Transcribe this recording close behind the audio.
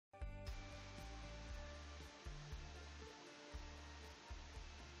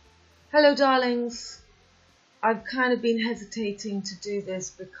Hello darlings, I've kind of been hesitating to do this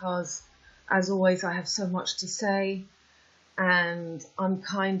because as always I have so much to say and I'm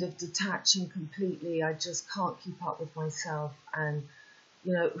kind of detaching completely. I just can't keep up with myself and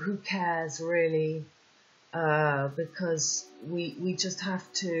who cares really, because we just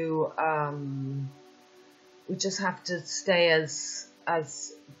have to stay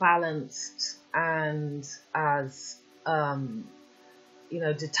as balanced and as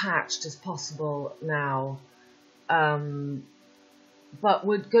detached as possible now. But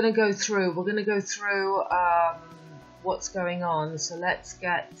we're going to go through what's going on. So let's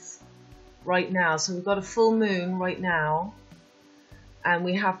get right now. So we've got a full moon right now, and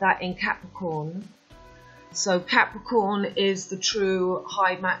we have that in Capricorn. So Capricorn is the true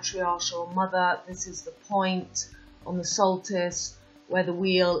high matriarchal mother. This is the point on the solstice where the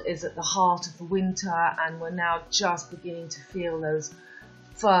wheel is at the heart of the winter, and we're now just beginning to feel those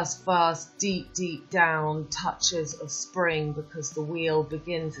first deep down touches of spring, because the wheel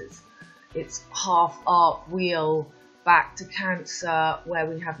begins its half arc wheel back to Cancer, where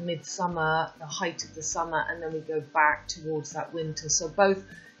we have midsummer, the height of the summer, and then we go back towards that winter. So both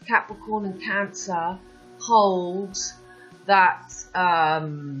Capricorn and Cancer hold that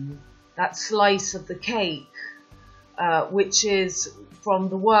that slice of the cake, which is from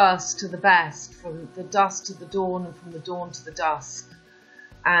the worst to the best, from the dusk to the dawn, and from the dawn to the dusk.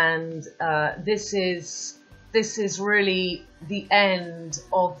 And this is really the end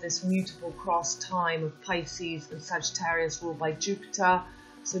of this mutable cross time of Pisces and Sagittarius ruled by Jupiter.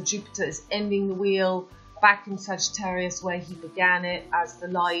 So Jupiter is ending the wheel back in Sagittarius where he began it as the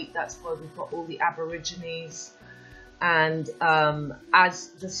light. That's where we've got all the Aborigines. And as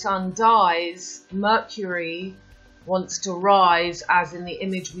the sun dies, Mercury wants to rise, as in the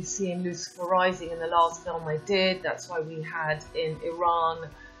image we see in Lucifer Rising in the last film I did. That's why we had in Iran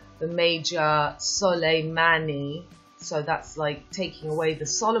the major Soleimani. So that's like taking away the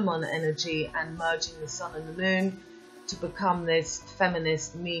Solomon energy and merging the sun and the moon to become this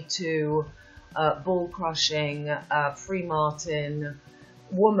feminist Me Too, ball crushing, free Martin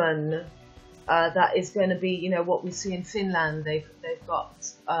woman. That is going to be, what we see in Finland. They've got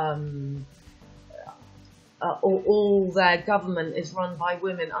all their government is run by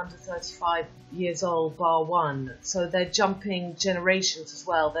women under 35 years old, bar one. So they're jumping generations as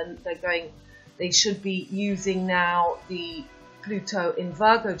well. Then they should be using now the Pluto in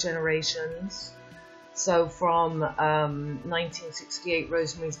Virgo generations. So from 1968,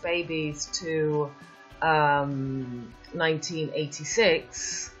 Rosemary's Babies, to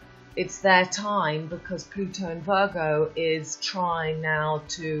 1986, it's their time, because Pluto in Virgo is trying now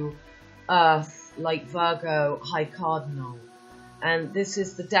to Earth like Virgo high cardinal. And this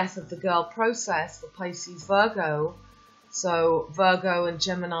is the death of the girl process, the Pisces Virgo. So Virgo and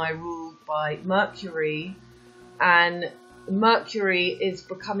Gemini ruled by Mercury, and Mercury is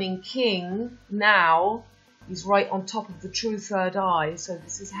becoming king now. He's right on top of the true third eye. So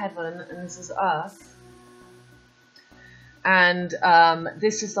this is heaven and this is earth. And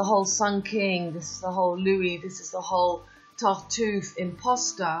this is the whole Sun King, this is the whole Louis, this is the whole Tartuffe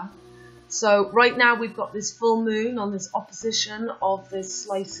imposter. So right now we've got this full moon on this opposition of this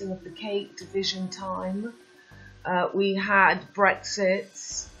slicing of the cake, division time. We had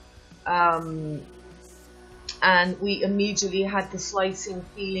Brexit, and we immediately had the slicing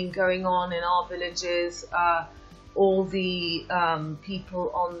feeling going on in our villages. All the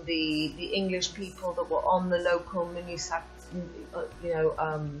people on the English people that were on the local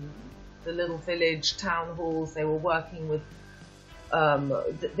the little village town halls, they were working with.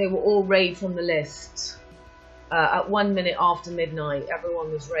 They were all raid from the list. At 1 minute after midnight,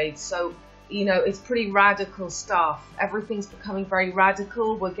 everyone was raid. So, it's pretty radical stuff. Everything's becoming very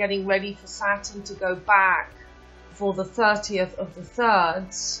radical. We're getting ready for Saturn to go back for the 30th of the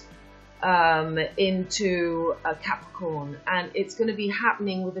 3rd into Capricorn. And it's going to be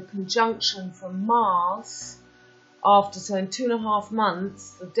happening with a conjunction from Mars after, so in 2.5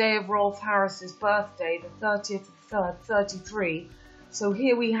 months, the day of Rolf Harris's birthday, the 30th of the 3rd, 33. So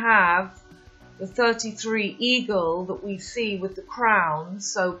here we have the 33 eagle that we see with the crown,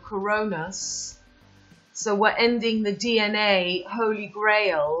 so Chronos. So we're ending the DNA, Holy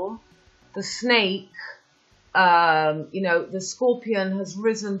Grail, the snake, the scorpion has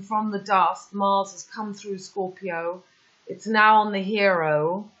risen from the dust. Mars has come through Scorpio. It's now on the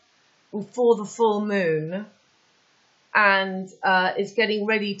hero before the full moon. And is getting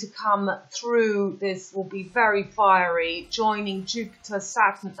ready to come through. This will be very fiery, joining Jupiter,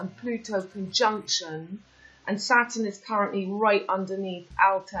 Saturn and Pluto conjunction. And Saturn is currently right underneath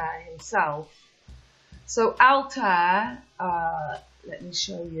Altair himself. So Altair let me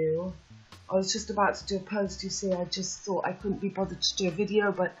show you. I was just about to do a post, you see, I just thought I couldn't be bothered to do a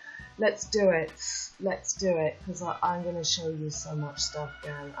video, but let's do it. Let's do it, because I'm going to show you so much stuff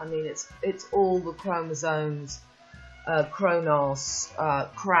again. I mean, it's all the chromosomes, Chronos,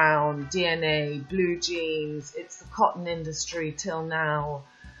 crown, DNA, blue genes. It's the cotton industry till now,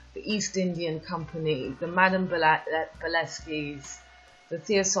 the East Indian Company, the Madame Blavatsky's, the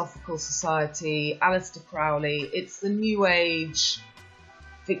Theosophical Society, Aleister Crowley. It's the New Age,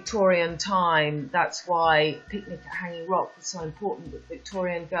 Victorian time. That's why Picnic at Hanging Rock was so important with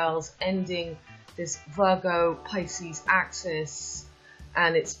Victorian girls, ending this Virgo Pisces axis,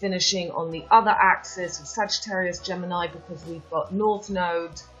 and it's finishing on the other axis of Sagittarius Gemini, because we've got North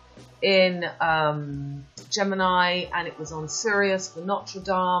Node in Gemini, and it was on Sirius for Notre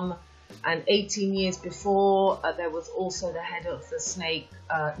Dame. And 18 years before, there was also the head of the snake,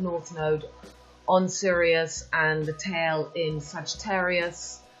 North Node, on Sirius, and the tail in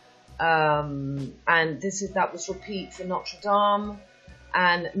Sagittarius. And that was repeat for Notre Dame.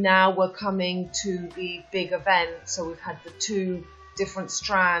 And now we're coming to the big event. So we've had the two different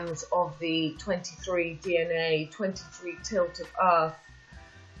strands of the 23 DNA, 23 tilt of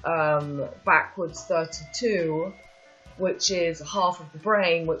Earth, backwards 32. Which is half of the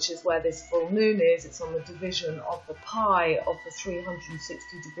brain, which is where this full moon is. It's on the division of the pi of the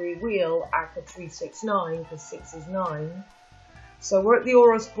 360-degree wheel, Akka 369, because 6 is 9. So we're at the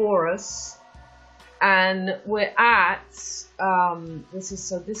Orus Boreas, and we're at, this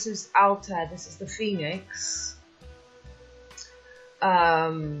is Altair, this is the Phoenix.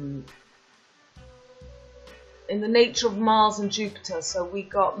 In the nature of Mars and Jupiter. So we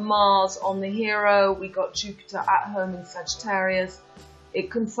got Mars on the hero, we got Jupiter at home in Sagittarius.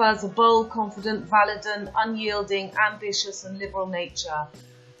 It confers a bold, confident, valiant, unyielding, ambitious and liberal nature.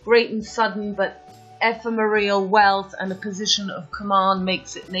 Great and sudden but ephemeral wealth and a position of command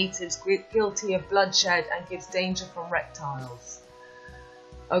makes it natives guilty of bloodshed and gives danger from reptiles.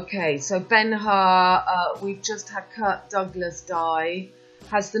 Okay, so Ben-Hur, we've just had Kirk Douglas die.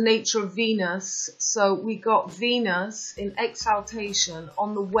 Has the nature of Venus. So we got Venus in exaltation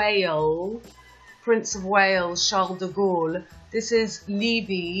on the whale, Prince of Wales, Charles de Gaulle. This is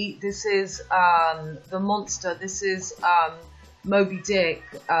Levy, this is the monster, this is Moby Dick,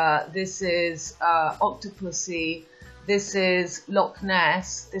 this is Octopussy, this is Loch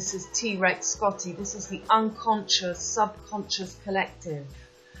Ness, this is T-Rex Scotty, this is the unconscious, subconscious collective.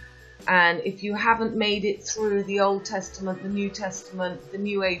 And if you haven't made it through the Old Testament, the New Testament, the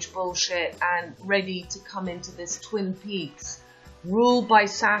New Age bullshit, and ready to come into this Twin Peaks, ruled by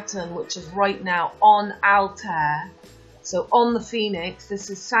Saturn, which is right now on Altair, so on the Phoenix,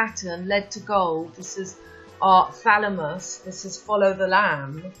 this is Saturn, led to gold, this is our thalamus, this is follow the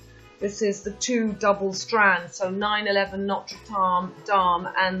lamb, this is the two double strands, so 9/11 Notre Dame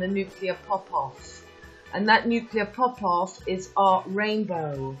and the nuclear pop-off. And that nuclear pop-off is our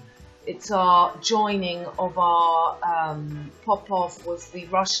rainbow. It's our joining of our pop-off was the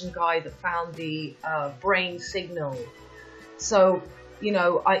Russian guy that found the brain signal. So, you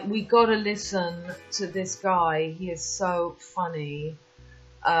know, we got to listen to this guy. He is so funny.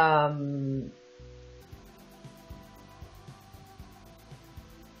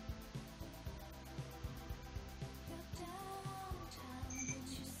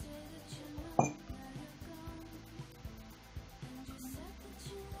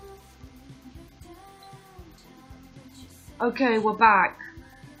 Okay, we're back.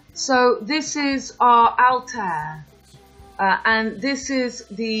 So this is our Altair, and this is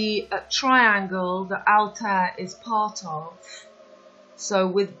the triangle that Altair is part of. So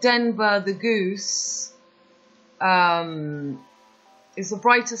with Deneb the goose is the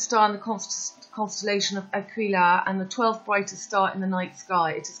brightest star in the constellation of Aquila and the 12th brightest star in the night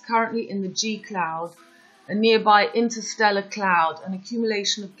sky. It is currently in the G cloud, a nearby interstellar cloud, an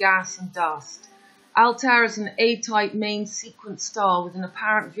accumulation of gas and dust. Altair is an A-type main sequence star with an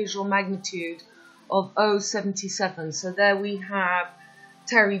apparent visual magnitude of 0.77. So there we have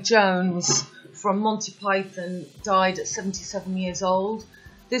Terry Jones from Monty Python, died at 77 years old.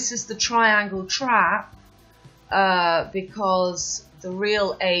 This is the triangle trap, because the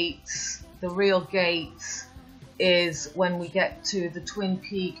real 8, the real gate, is when we get to the Twin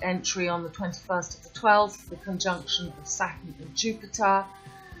Peak entry on the 21st of the 12th, the conjunction of Saturn and Jupiter.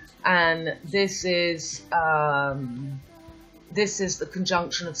 And this is the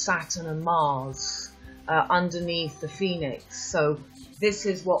conjunction of Saturn and Mars underneath the Phoenix. So this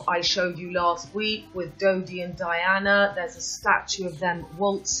is what I showed you last week with Dodie and Diana. There's a statue of them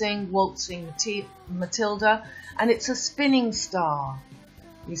waltzing Matilda, and it's a spinning star.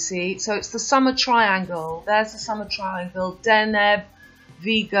 You see, so it's the summer triangle. There's the summer triangle, Deneb,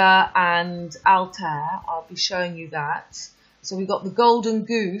 Vega and Altair. I'll be showing you that. So we've got the golden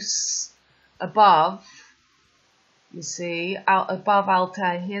goose above, you see, out above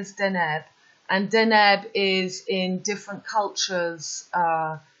Altair. Here's Deneb, and Deneb is in different cultures.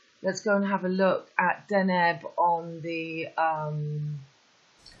 Let's go and have a look at Deneb on the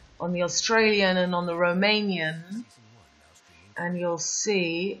Australian and on the Romanian, and you'll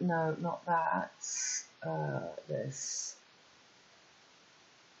see, no, not that, this.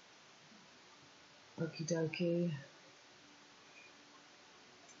 Okie dokie.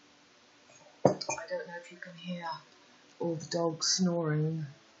 I don't know if you can hear all the dogs snoring.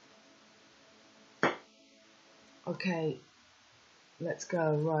 Okay, let's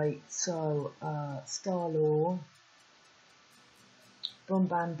go. Right, so Star-Law, Boom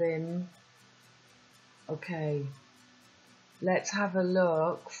Bam Bim. Okay, let's have a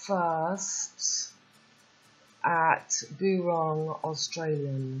look first at Boorong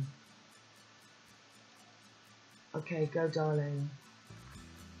Australian. Okay, go darling.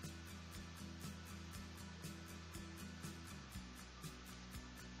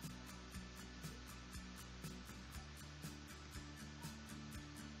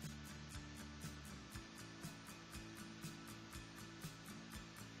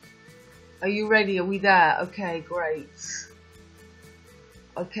 Are you ready? Are we there? Okay, great.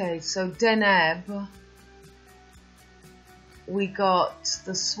 Okay, so Deneb, we got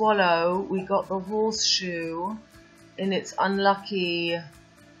the swallow, we got the horseshoe in its unlucky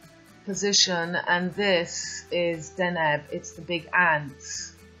position, and this is Deneb. It's the big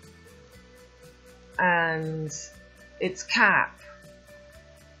ant, and its cap.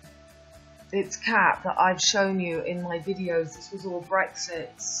 Its cap that I've shown you in my videos. This was all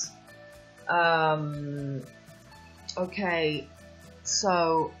Brexit. Okay,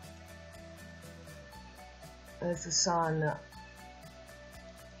 so there's the sun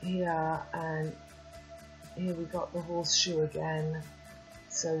here, and here we got the horseshoe again.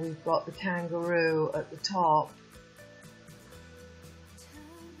 So we've got the kangaroo at the top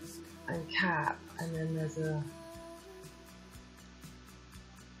and cap, and then there's a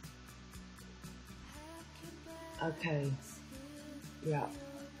okay, yeah.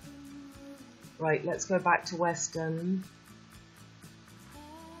 Right, let's go back to Western.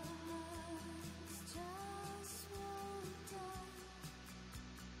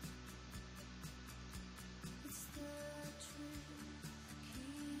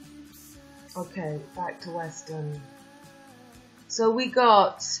 Okay, back to Western. So we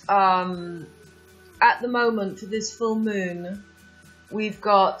got, at the moment for this full moon, we've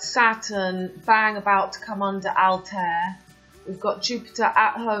got Saturn bang about to come under Altair. We've got Jupiter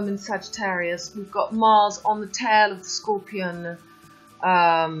at home in Sagittarius. We've got Mars on the tail of the Scorpion,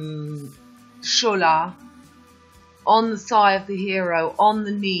 Shula, on the thigh of the hero, on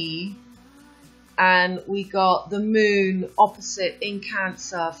the knee. And we got the moon opposite in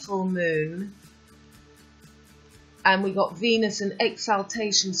Cancer, full moon. And we got Venus in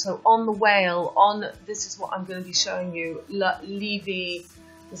exaltation, so on the whale, this is what I'm going to be showing you, Levy,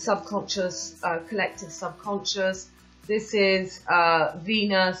 the subconscious, collective subconscious. This is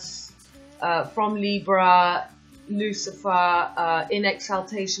Venus from Libra, Lucifer in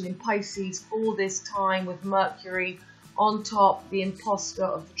exaltation in Pisces all this time, with Mercury on top, the imposter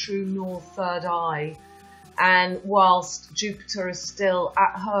of the true north, third eye. And whilst Jupiter is still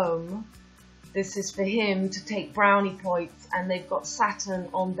at home, this is for him to take brownie points, and they've got Saturn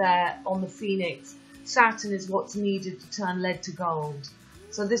on there, on the Phoenix. Saturn is what's needed to turn lead to gold.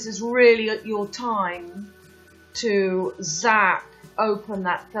 So this is really at your time to zap, open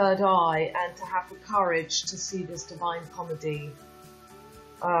that third eye, and to have the courage to see this divine comedy.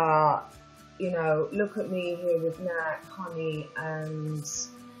 You know, look at me here with Nat, Honey, and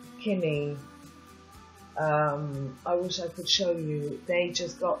Kimmy. I wish I could show you. They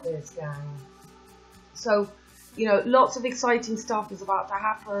just got this, gang. So, you know, lots of exciting stuff is about to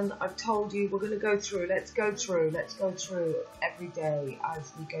happen. I've told you we're going to go through. Let's go through every day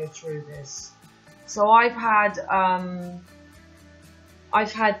as we go through this. So I've had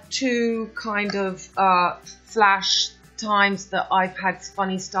two kind of flash times that I've had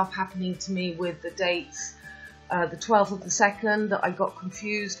funny stuff happening to me with the dates. The 12th of the 2nd, that I got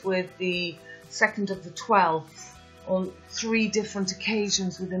confused with the 2nd of the 12th on 3 different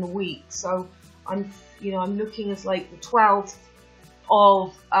occasions within a week. So I'm looking as like the 12th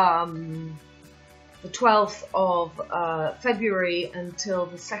of February until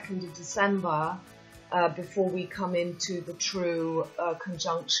the 2nd of December. before we come into the true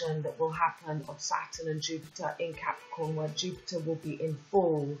conjunction that will happen of Saturn and Jupiter in Capricorn, where Jupiter will be in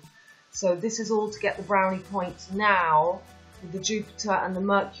full. So this is all to get the brownie points now, with the Jupiter and the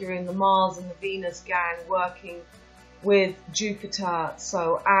Mercury and the Mars and the Venus gang working with Jupiter,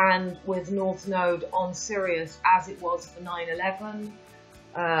 and with North Node on Sirius, as it was for 9/11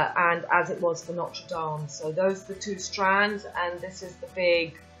 and as it was for Notre Dame. So those are the two strands, and this is the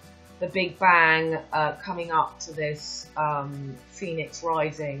big bang coming up to this Phoenix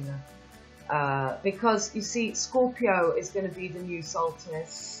rising, because you see, Scorpio is going to be the new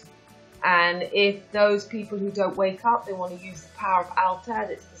solstice, and if those people who don't wake up, they want to use the power of Altair.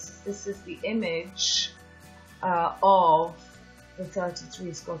 This is the image of the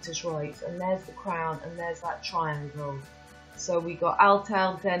 33 Scottish rites, and there's the crown, and there's that triangle. So we got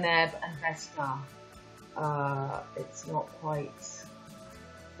Altair, Deneb, and Vesta. It's not quite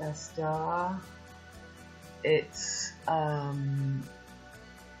Vesta. It's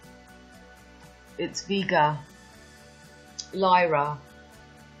Vega, Lyra.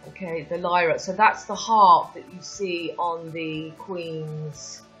 Okay, the Lyra. So that's the harp that you see on the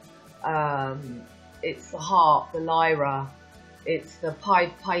Queen's. It's the harp, the Lyra. It's the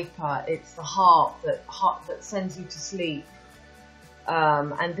Pied Piper. It's the harp that sends you to sleep.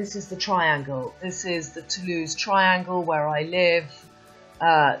 And this is the triangle. This is the Toulouse Triangle where I live.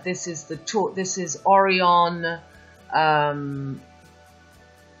 This is Orion.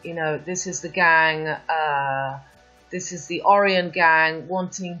 You know, this is the gang. This is the Orion gang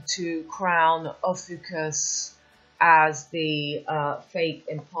wanting to crown Ophiuchus as the fake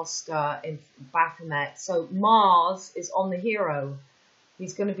imposter in Baphomet. So Mars is on the hero.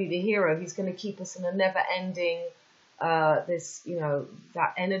 He's going to be the hero. He's going to keep us in a never-ending,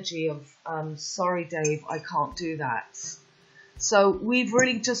 that energy of, sorry, Dave, I can't do that. So we've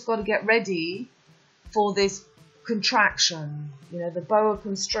really just got to get ready for this contraction, the boa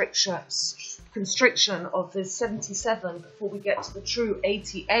constriction of this 77 before we get to the true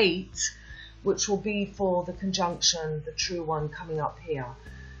 88, which will be for the conjunction, the true one coming up here.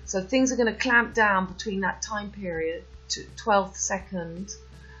 So things are going to clamp down between that time period to 12th second,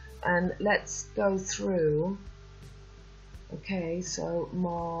 and let's go through. Okay, so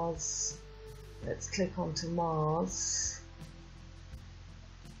Mars, let's click onto Mars.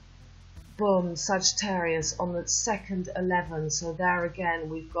 Boom, Sagittarius on the 2nd 11. So there again,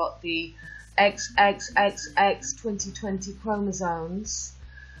 we've got the XXXX 2020 chromosomes,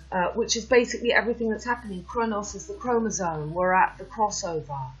 which is basically everything that's happening. Chronos is the chromosome. We're at the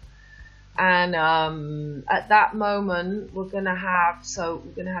crossover. And at that moment, we're going to have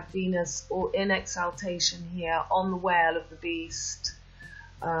Venus in exaltation here on the whale of the beast.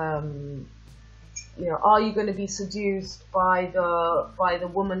 Are you going to be seduced by the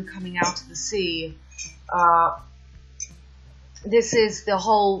woman coming out of the sea? This is the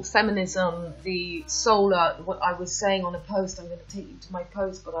whole feminism, the solar, what I was saying on a post. I'm going to take you to my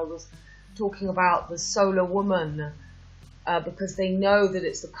post, but I was talking about the solar woman, because they know that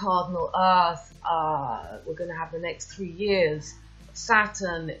it's the cardinal Earth. We're going to have the next 3 years of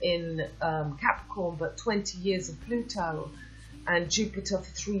Saturn in Capricorn, but 20 years of Pluto, and Jupiter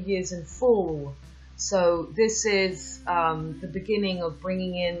for 3 years in full. So this is the beginning of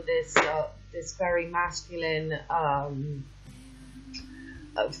bringing in this very masculine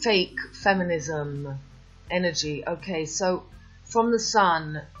fake feminism energy. Okay, so from the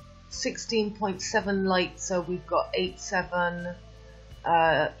Sun, 16.7 light, so we've got 8.7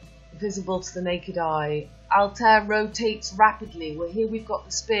 visible to the naked eye. Altair rotates rapidly. Well, here we've got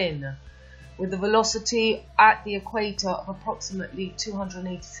the spin with a velocity at the equator of approximately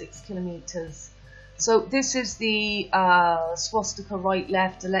 286 kilometers. So this is the swastika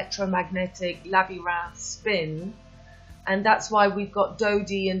right-left electromagnetic labyrinth spin, and that's why we've got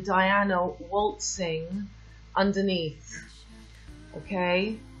Dodi and Diana waltzing underneath.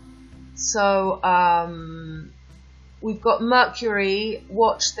 Okay, so we've got Mercury.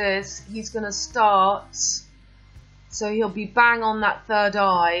 Watch this. He's going to start. So he'll be bang on that third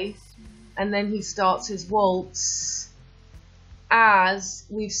eye, and then he starts his waltz. As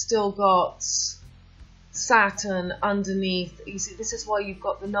we've still got Saturn underneath. You see, this is why you've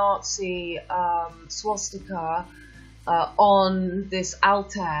got the Nazi swastika on this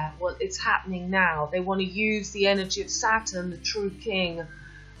Altair. Well, it's happening now. They want to use the energy of Saturn, the true king,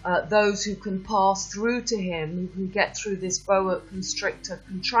 those who can pass through to him, who can get through this boa constrictor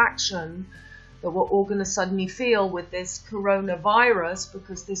contraction that we're all going to suddenly feel with this coronavirus,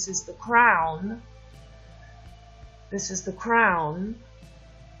 because this is the crown. This is the crown.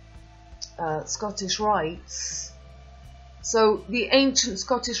 Scottish rites. So the ancient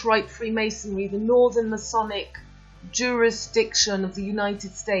Scottish Rite Freemasonry, the Northern Masonic jurisdiction of the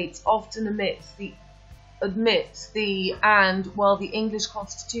United States, often admits the English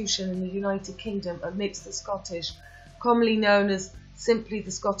Constitution in the United Kingdom admits the Scottish, commonly known as simply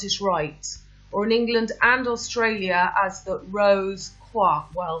the Scottish Rite, or in England and Australia as the Rose Croix.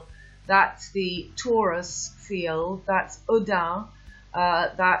 Well, that's the Taurus field, that's Odin,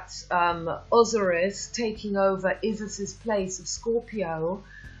 that's Osiris taking over Isis's place of Scorpio,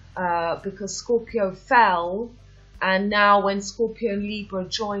 because Scorpio fell, and now when Scorpio and Libra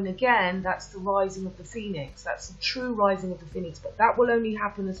join again, that's the rising of the Phoenix. That's the true rising of the Phoenix, but that will only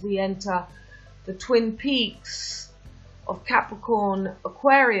happen as we enter the twin peaks of Capricorn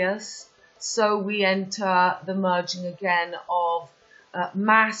Aquarius, so we enter the merging again of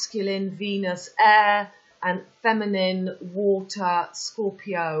masculine Venus air and feminine water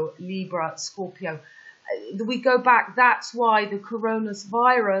Scorpio, Libra Scorpio. We go back, that's why the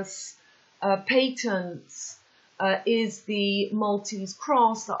CorOnaVirus patents is the Maltese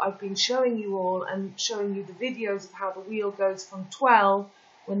cross that I've been showing you all, and showing you the videos of how the wheel goes from 12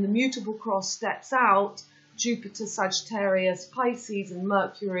 when the mutable cross steps out, Jupiter Sagittarius Pisces and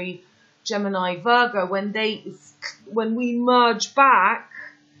Mercury Gemini Virgo. When we merge back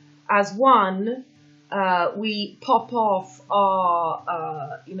as one, we pop off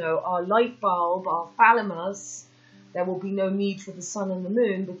our light bulb, our thalamus. There will be no need for the sun and the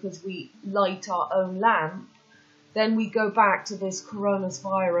moon because we light our own lamp. Then we go back to this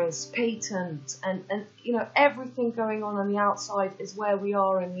CorOnaVirus patent, and everything going on the outside is where we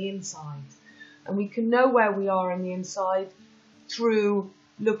are in the inside. And we can know where we are in the inside through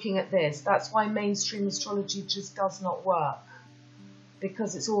looking at this. That's why mainstream astrology just does not work,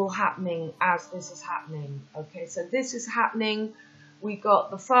 because it's all happening as this is happening. Okay, so this is happening. We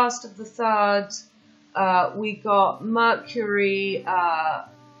got the first of the third. We got Mercury.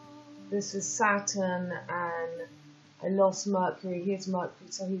 This is Saturn, and I lost Mercury. Here's Mercury.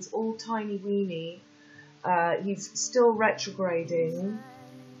 So he's all tiny weeny. He's still retrograding.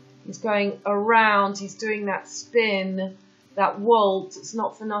 He's going around. He's doing that spin, that waltz. It's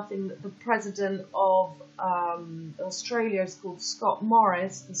not for nothing that the president of Australia is called Scott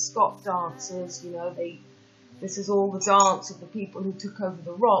Morris. The Scott dancers, this is all the dance of the people who took over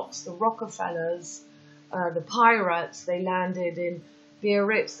the rocks, the Rockefellers, the pirates. They landed in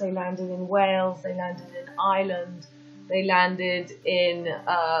Biarritz, they landed in Wales, they landed in Ireland, they landed in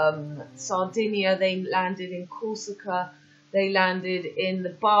Sardinia, they landed in Corsica, they landed in the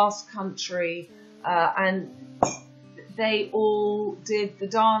Basque Country, and they all did the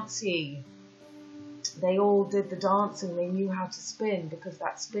dancing. They all did the dancing. They knew how to spin, because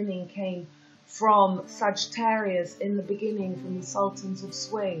that spinning came from Sagittarius in the beginning, from the Sultans of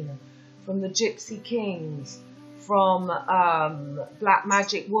Swing, from the Gypsy Kings, from Black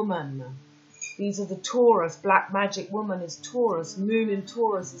Magic Woman. These are the Taurus. Black Magic Woman is Taurus. Moon in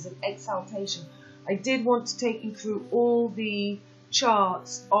Taurus is an exaltation. I did want to take you through all the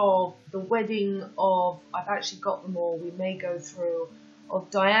charts of the wedding of, I've actually got them all, we may go through,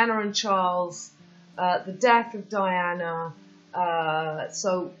 of Diana and Charles, the death of Diana. I have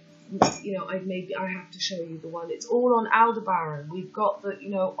to show you the one. It's all on Aldebaran. We've got the,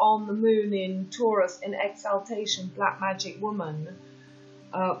 on the moon in Taurus in exaltation, Black Magic Woman,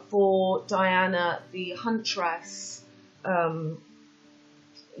 for Diana, the huntress, the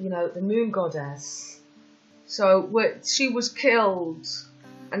moon goddess. So she was killed,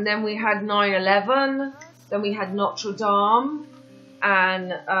 and then we had 9/11, then we had Notre Dame,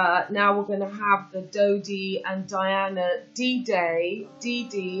 and now we're going to have the Dodi and Diana D-Day,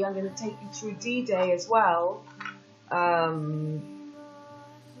 D-Day. I'm going to take you through D-Day as well. I've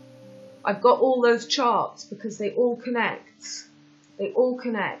got all those charts because they all connect. They all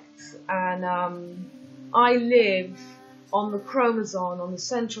connect, and I live on the chromosome, on the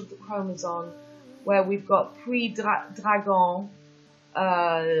center of the chromosome, where we've got Puy-Dragon,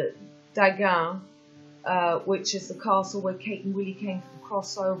 Dagan, which is the castle where Kate and Willie came for the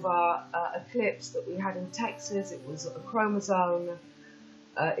crossover eclipse that we had in Texas. It was a chromosome,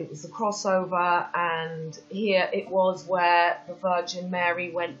 it was the crossover, and here it was where the Virgin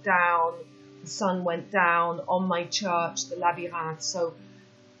Mary went down, the sun went down on my church, the Labyrinth. So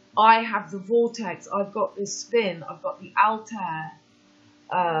I have the vortex, I've got this spin, I've got the Altair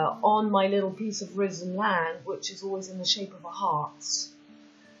on my little piece of risen land, which is always in the shape of a heart.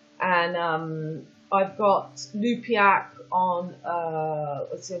 And I've got Lupiac on,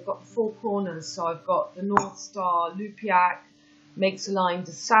 I've got the four corners, so I've got the North Star, Lupiac, makes a line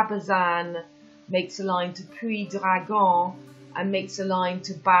to Sabazan, makes a line to Puy-Dragon, and makes a line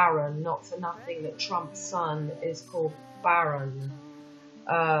to Baron. Not for nothing that Trump's son is called Baron.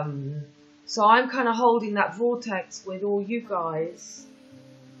 So I'm kind of holding that vortex with all you guys,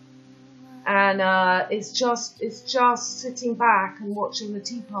 and it's just sitting back and watching the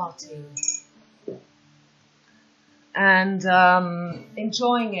tea party and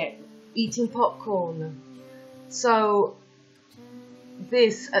enjoying it, eating popcorn. So at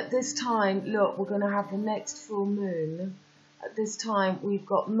this time, look, we're going to have the next full moon. At this time, we've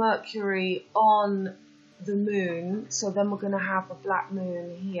got Mercury on the moon, so then we're going to have a black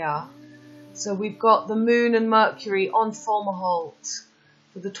moon here. So we've got the moon and Mercury on Fomalhaut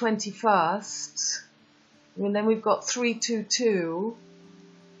for the 21st, and then we've got 322,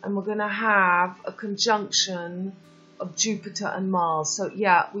 and we're going to have a conjunction of Jupiter and Mars. So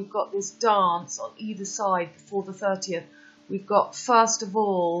yeah, we've got this dance on either side before the 30th. We've got, first of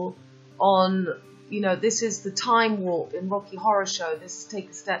all, on, this is the time warp in Rocky Horror Show. This is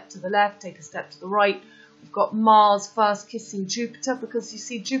take a step to the left, take a step to the right. We've got Mars first kissing Jupiter, because you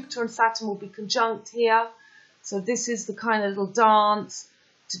see Jupiter and Saturn will be conjunct here. So this is the kind of little dance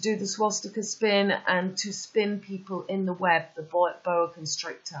to do the swastika spin and to spin people in the web, the boa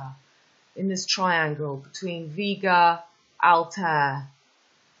constrictor, in this triangle between Vega, Altair.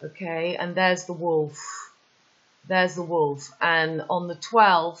 Okay, and there's the wolf. There's the wolf. And on the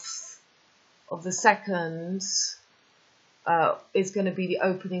 12th of the 2nd, is going to be the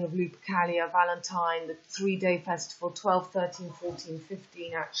opening of Lupercalia, Valentine, the 3-day festival, 12, 13, 14,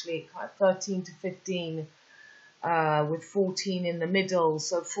 15, actually, 13 to 15, with 14 in the middle.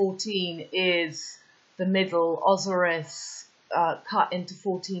 So 14 is the middle, Osiris, cut into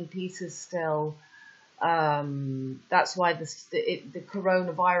 14 pieces still. That's why the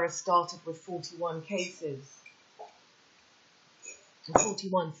coronavirus started with 41 cases.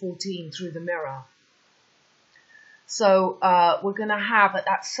 41, 14 through the mirror. So we're going to have, at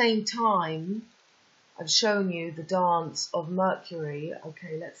that same time, I've shown you the dance of Mercury.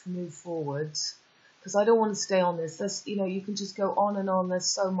 Okay, let's move forwards, because I don't want to stay on this. There's, you can just go on and on. There's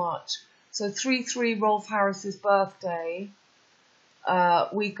so much. So 3/3, Rolf Harris's birthday.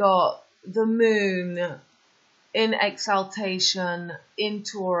 We got the moon in exaltation in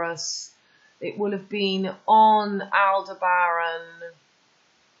Taurus. It will have been on Aldebaran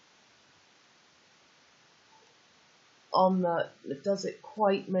on the, does it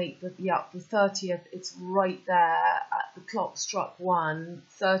quite make the 30th? It's right there at the clock struck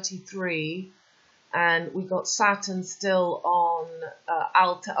 1:33, and we got Saturn still on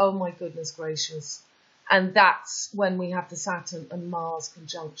Altair. Oh my goodness gracious. And that's when we have the Saturn and Mars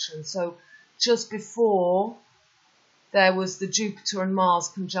conjunction. So just before there was the Jupiter and Mars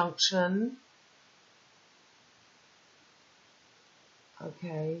conjunction.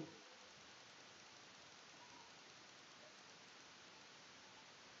 Okay.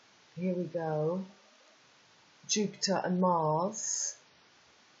 Here we go. Jupiter and Mars.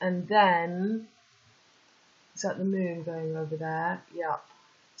 And then, is that the moon going over there? Yep.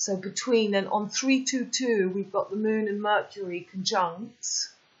 So between, then on 322, we've got the moon and Mercury conjunct,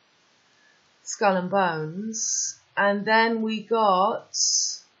 skull and bones. And then we got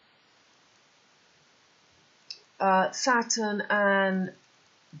Saturn and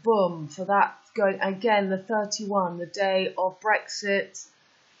boom, for that going, again, the 31, the day of Brexit,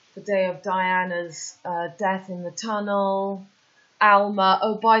 the day of Diana's death in the tunnel, ALMA.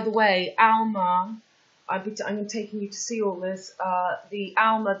 Oh, by the way, ALMA, I'm taking you to see all this. The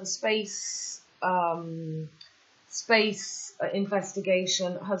ALMA, the space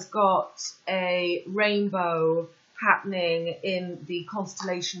investigation, has got a rainbow happening in the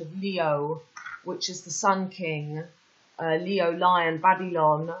constellation of Leo, which is the Sun King, Leo, Lion,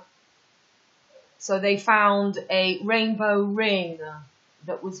 Babylon. So they found a rainbow ring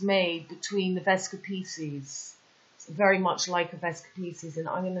that was made between the Vesca Pisces. It's very much like a Vesca Pisces, and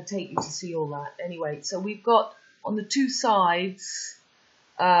I'm going to take you to see all that. Anyway, so we've got on the two sides,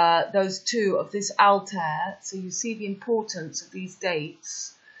 those two of this Altair. So you see the importance of these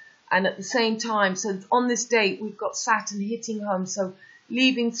dates. And at the same time, so on this date, we've got Saturn hitting home, so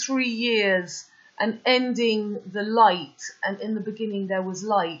leaving 3 years and ending the light. And in the beginning, there was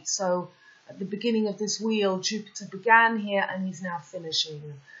light. So at the beginning of this wheel, Jupiter began here, and he's now finishing.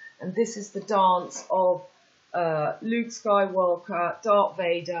 And this is the dance of Luke Skywalker, Darth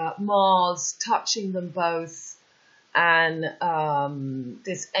Vader, Mars touching them both, and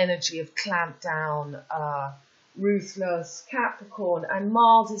this energy of clamp down, ruthless, Capricorn. And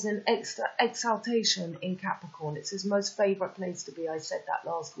Mars is in exaltation in Capricorn. It's his most favourite place to be. I said that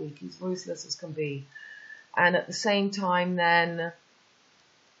last week. He's ruthless as can be. And at the same time then,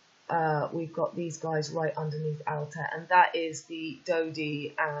 we've got these guys right underneath Altair, and that is the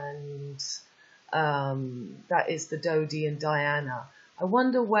Dodi and Diana. I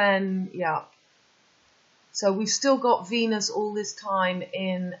wonder when, yeah. So we've still got Venus all this time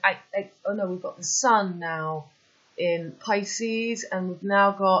in, oh no, we've got the Sun now in Pisces, and we've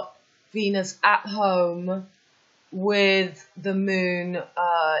now got Venus at home with the Moon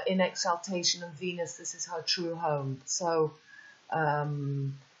in exaltation, and Venus, this is her true home. So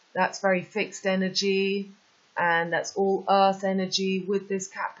that's very fixed energy, and that's all Earth energy with this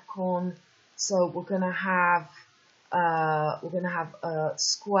Capricorn. So we're gonna have a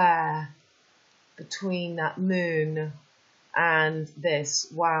square between that Moon and this.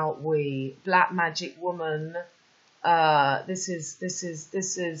 Wow, Black Magic Woman. This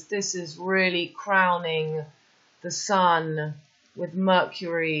is really crowning the Sun with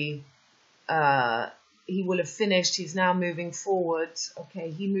Mercury. He will have finished. He's now moving forward.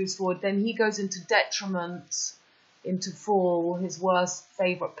 Okay, he moves forward. Then he goes into detriment, into fall, his worst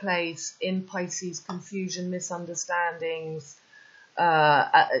favorite place in Pisces: confusion, misunderstandings,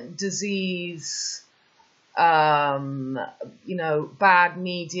 disease, you know, bad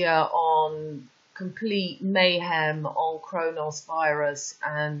media on complete mayhem on CoronaVirus,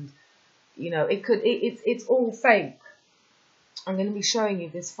 and you know, it's all fake. I'm going to be showing you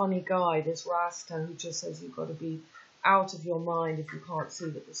this funny guy, this Rasta, who just says you've got to be out of your mind if you can't see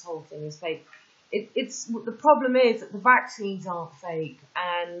that this whole thing is fake. The problem is that the vaccines aren't fake,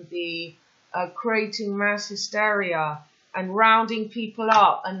 and the creating mass hysteria and rounding people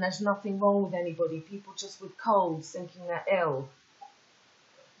up, and there's nothing wrong with anybody, people just with colds thinking they're ill.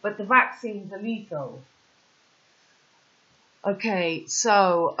 But the vaccines are lethal. Okay,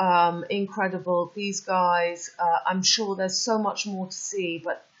 so incredible. These guys, I'm sure there's so much more to see,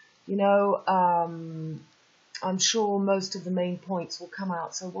 but you know, I'm sure most of the main points will come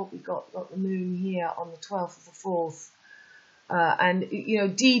out. So what we got the Moon here on the 12th of the 4th, and you know,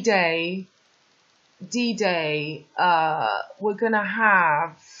 D-Day, we're gonna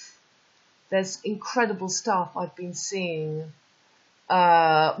have, there's incredible stuff I've been seeing.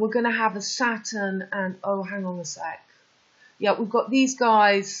 We're gonna have a Saturn and, oh, hang on a sec. Yeah, we've got these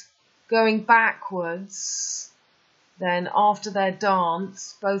guys going backwards, then after their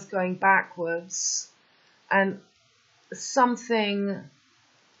dance, both going backwards, and something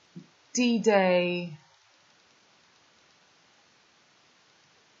D-Day.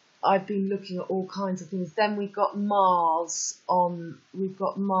 I've been looking at all kinds of things. Then we've got Mars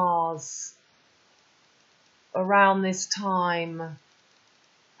around this time,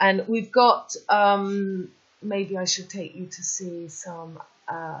 and we've got, maybe I should take you to see some,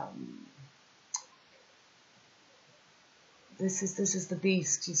 this is the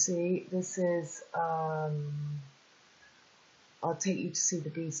beast, you see. This is, I'll take you to see the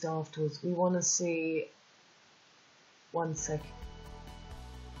beast afterwards. We want to see, one second.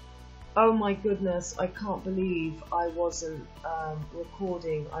 Oh my goodness, I can't believe I wasn't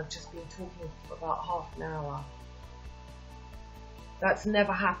recording. I've just been talking for about half an hour. That's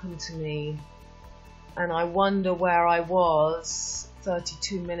never happened to me. And I wonder where I was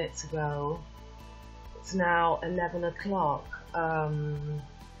 32 minutes ago. It's now 11 o'clock.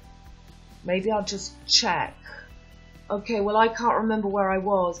 Maybe I'll just check. Okay, well, I can't remember where I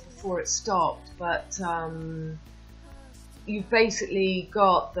was before it stopped, but you've basically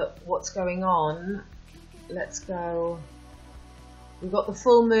got what's going on. Let's go. We've got the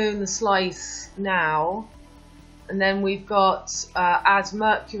full moon, the slice now, and then we've got, as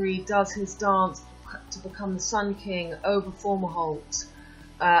Mercury does his dance to become the Sun King over Fomalhaut,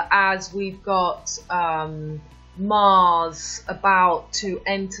 as we've got Mars about to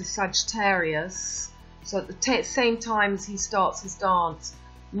enter Sagittarius. So at the same time as he starts his dance,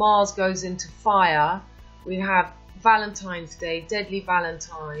 Mars goes into fire. We have Valentine's Day, Deadly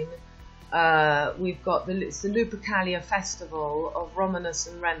Valentine. We've got it's the Lupercalia festival of Romulus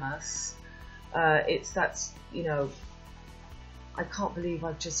and Remus. That's, you know, I can't believe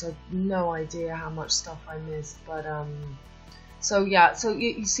I've just had no idea how much stuff I missed. But so yeah, so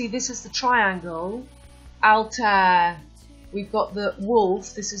you see, this is the triangle, Altair. We've got the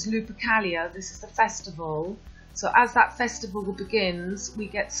wolf. This is Lupercalia. This is the festival. So as that festival begins, we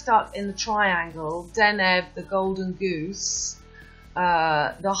get stuck in the triangle. Deneb, the golden goose,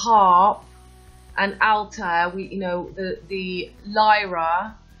 the harp, and Altair. The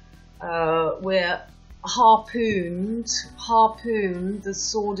lyra. We're harpooned, the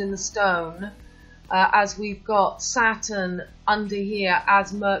sword in the stone. As we've got Saturn under here,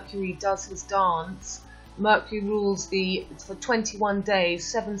 as Mercury does his dance. Mercury rules for 21 days.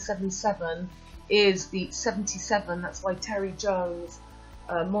 777 is the 77. That's why Terry Jones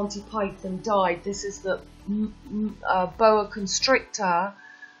Monty Python died. This is the boa constrictor.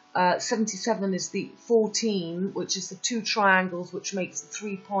 77 is the 14, which is the 2 triangles, which makes the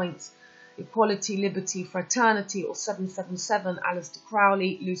 3 points: equality, liberty, fraternity, or 777, Aleister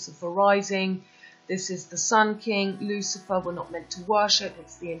Crowley, Lucifer rising. This is the Sun King, Lucifer, we're not meant to worship,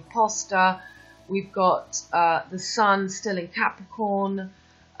 it's the imposter. We've got the Sun still in Capricorn,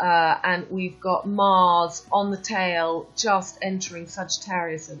 and we've got Mars on the tail, just entering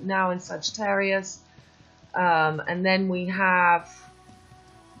Sagittarius, and now in Sagittarius. And then we have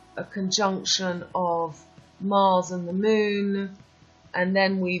a conjunction of Mars and the Moon, and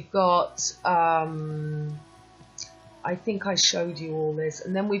then we've got, I think I showed you all this,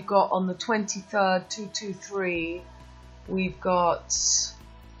 and then we've got on the 23rd, 223, we've got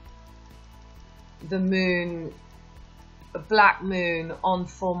the Moon, a black moon on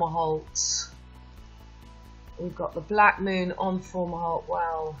Fomalhaut. We've got the black moon on Fomalhaut,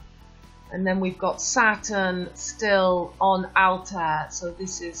 well, and then we've got Saturn still on Altair. So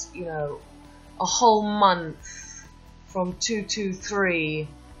this is, you know, a whole month from 223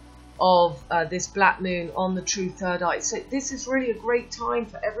 of this black moon on the true third eye. So this is really a great time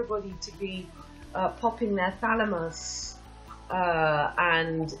for everybody to be popping their thalamus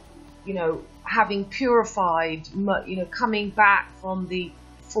and, you know, having purified, you know, coming back from the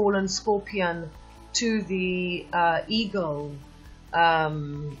fallen scorpion to the eagle.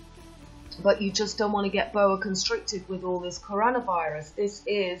 But you just don't want to get boa constricted with all this coronavirus. This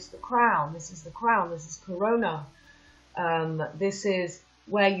is the crown. This is the crown. This is Corona. This is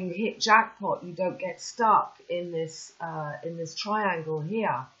where you hit jackpot. You don't get stuck in this triangle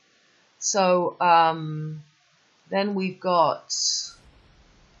here. So then we've got.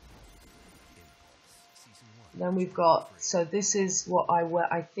 So this is what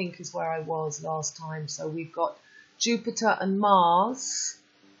I think is where I was last time. So we've got Jupiter and Mars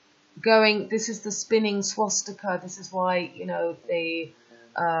going. This is the spinning swastika. This is why, you know, the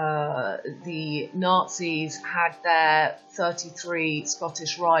Nazis had their 33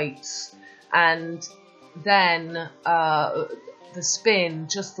 Scottish rites, and then the spin,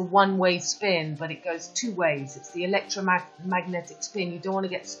 just the one-way spin, but it goes 2 ways. It's the electromagnetic spin. You don't want to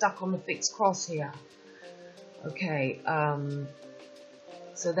get stuck on the fixed cross here. Okay,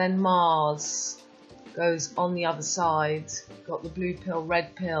 so then Mars goes on the other side. Got the blue pill,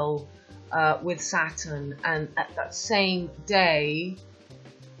 red pill with Saturn, and at that same day,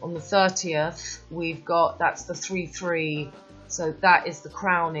 on the 30th, we've got, that's the 3-3, so that is the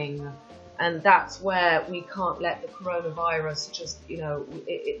crowning, and that's where we can't let the coronavirus just, you know,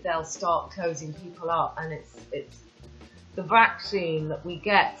 they'll start closing people up, and it's the vaccine that we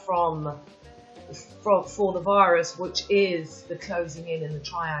get for the virus, which is the closing in the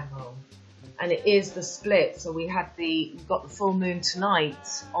triangle, and it is the split. So we've got the full moon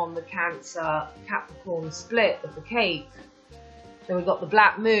tonight on the Cancer Capricorn split of the Cape. Then we've got the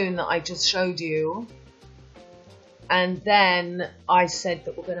black moon that I just showed you, and then I said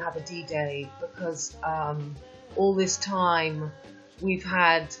that we're going to have a D-Day, because all this time we've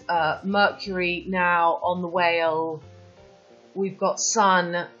had Mercury now on the whale. We've got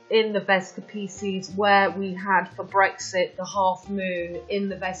Sun in the Vesca Pisces, where we had for Brexit the half moon in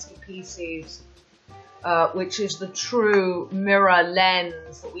the Vesca Pisces, which is the true mirror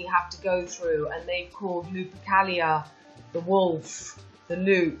lens that we have to go through, and they've called Lupercalia, the wolf, the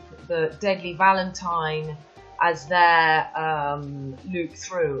loop, the deadly Valentine, as their loop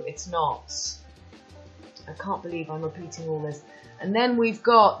through. It's not. I can't believe I'm repeating all this. And then we've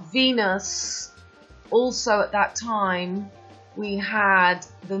got Venus. Also at that time, we had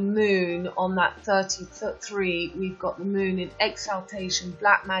the moon on that 33. We've got the moon in exaltation,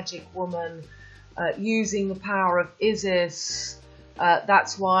 black magic woman, using the power of Isis.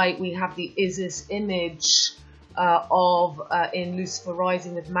 That's why we have the Isis image in Lucifer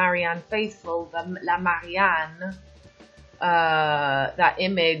Rising with Marianne Faithfull, La Marianne. That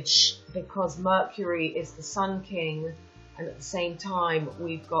image, because Mercury is the Sun King, and at the same time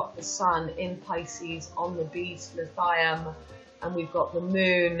we've got the Sun in Pisces on the beast Lithium, and we've got the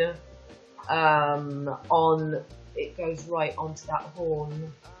moon it goes right onto that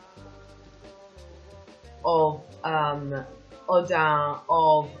horn of Odin,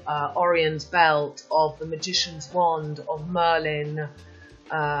 of Orion's belt, of the magician's wand, of Merlin.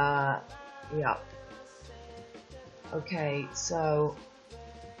 Yeah. Okay, so,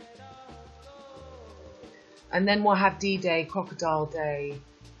 and then we'll have D-Day, Crocodile Day.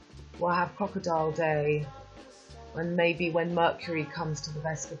 We'll have Crocodile Day, and maybe when Mercury comes to the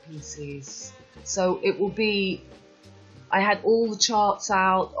Vesca Pisces. So it will be, I had all the charts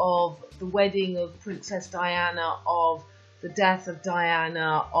out of the wedding of Princess Diana, of the death of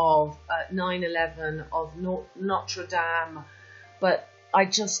Diana, of 9/11, of Notre Dame. But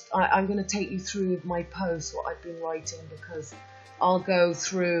I'm going to take you through my posts, what I've been writing, because I'll go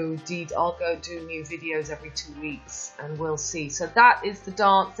do new videos every 2 weeks, and we'll see. So that is the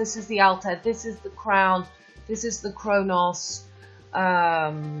dance. This is the Altair. This is the crown. This is the Chronos.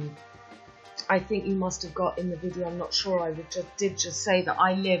 I think you must have got in the video. I'm not sure. I did just say that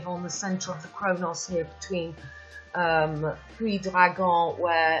I live on the center of the Chronos here, between Puy Dragon,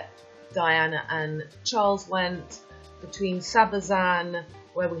 where Diana and Charles went, between Sabazan,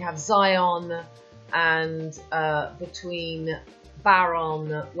 where we have Zion, and between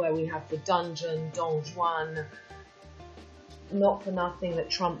Baron, where we have the dungeon, Don Juan. Not for nothing that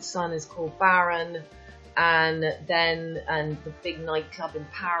Trump's son is called Baron, and the big nightclub in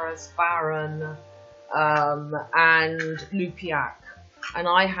Paris, Baron, and Lupiac. And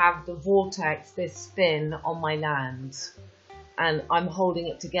I have the vortex, this spin, on my land. And I'm holding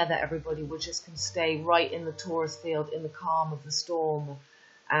it together, everybody. We just can stay right in the Taurus field, in the calm of the storm,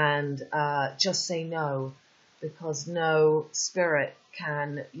 and just say no. Because no spirit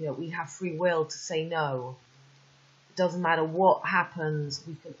can, we have free will to say no. It doesn't matter what happens,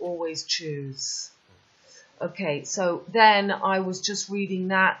 we can always choose. Okay, so then I was just reading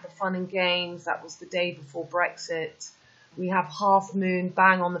that, the fun and games, that was the day before Brexit. We have half moon,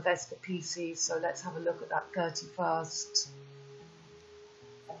 bang on the Vesper Pisces, so let's have a look at that 31st.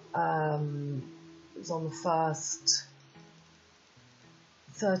 It was on the 1st,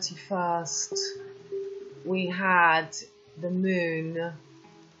 31st. We had the moon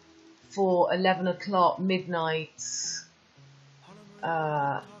for 11 o'clock midnight.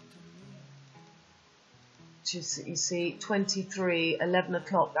 You see, 23, 11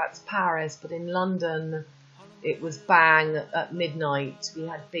 o'clock, that's Paris, but in London it was bang at midnight. We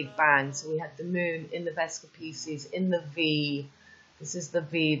had big bang, so we had the moon in the Vesper Pisces, in the V. This is the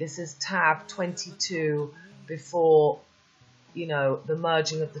V, this is tab 22, before, the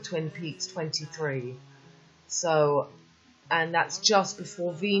merging of the Twin Peaks, 23. So, and that's just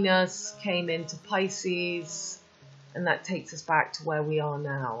before Venus came into Pisces, and that takes us back to where we are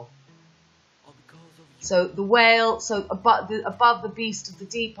now. So the whale, so above the beast of the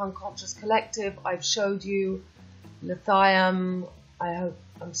deep unconscious collective, I've showed you lithium.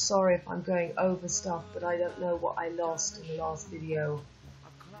 I'm sorry if I'm going over stuff, but I don't know what I lost in the last video.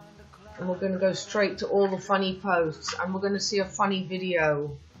 And we're going to go straight to all the funny posts, and we're going to see a funny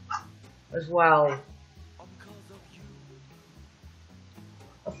video as well.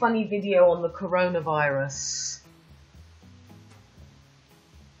 A funny video on the coronavirus.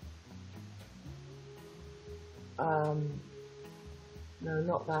 No,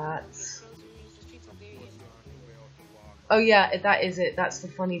 not that. Oh yeah, that is it. That's the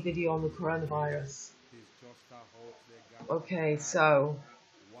funny video on the coronavirus. Okay, so.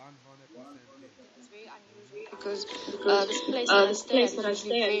 Because this place that I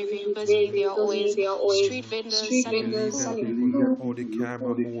stay is very busy. There are always street vendors selling. All the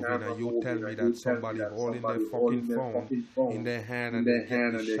camera moving, and you tell me that somebody holding their fucking phone in their hand and they're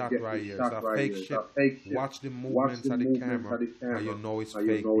getting the shot right here. It's a fake shit. Watch the movements of the camera, and you know it's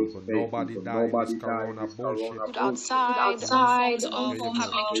fake. People. Nobody died in this corona bullshit. Outside of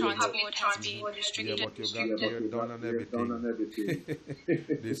public transport has been restricted. Yeah, but you got there done and everything.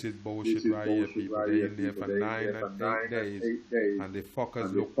 This is bullshit right here, people. They're in there for 9 and 8 days, and the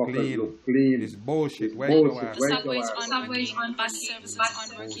fuckers look clean. It's bullshit. Where you at? Subways aren't working, bus services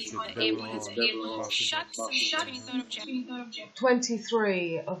aren't working, the airport has been shut since the 23rd of January.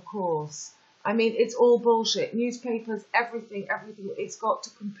 23, of course. I mean, it's all bullshit. Newspapers, everything. It's got to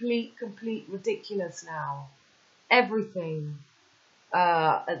complete ridiculous now. Everything.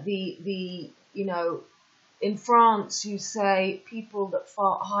 In France, you say people that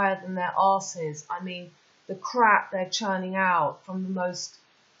fart higher than their arses. I mean, the crap they're churning out from the most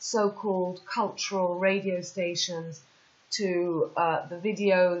so-called cultural radio stations to the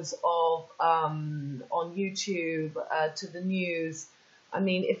videos of on YouTube, to the news. I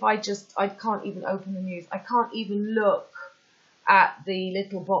mean, I can't even open the news. I can't even look at the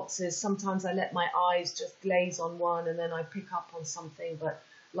little boxes. Sometimes I let my eyes just glaze on one and then I pick up on something. But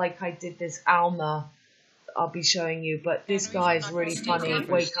like I did this ALMA, I'll be showing you. But this guy is really funny.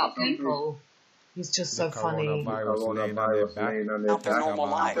 Wake up, people. He's just so funny. Coronavirus laying on their back. Normal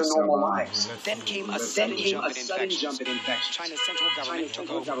lives. Then came a sudden jump in infection. China's central government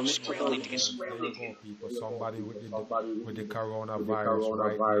took over, scrambling to get people. Somebody with the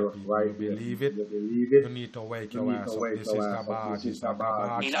coronavirus, right? You believe it? You need to wake your ass up. This is garbage. It's not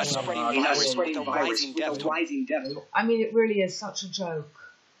garbage. In us spreading virus with a rising death toll. I mean, it really is such a joke.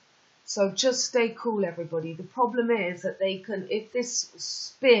 So just stay cool, everybody. The problem is that they can, if this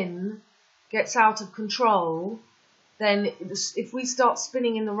spin gets out of control, then if we start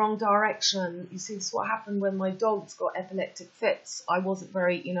spinning in the wrong direction, you see, this is what happened when my dogs got epileptic fits. I wasn't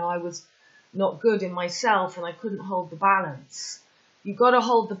very, I was not good in myself and I couldn't hold the balance. You've got to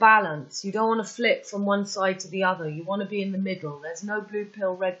hold the balance. You don't want to flip from one side to the other. You want to be in the middle. There's no blue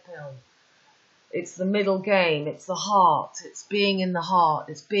pill, red pill. It's the middle game. It's the heart. It's being in the heart.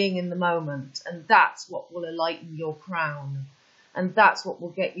 It's being in the moment. And that's what will enlighten your crown. And that's what will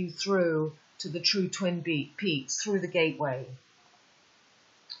get you through to the true twin peaks, through the gateway.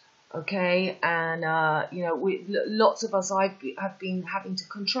 Okay, and lots of us have been having to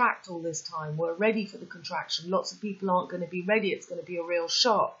contract all this time. We're ready for the contraction. Lots of people aren't going to be ready. It's going to be a real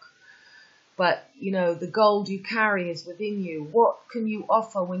shock. But, the gold you carry is within you. What can you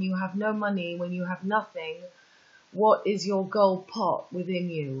offer when you have no money, when you have nothing? What is your gold pot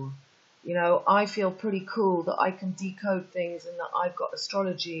within you? I feel pretty cool that I can decode things and that I've got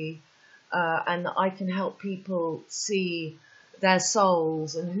astrology and that I can help people see their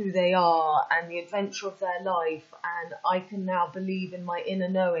souls and who they are and the adventure of their life, and I can now believe in my inner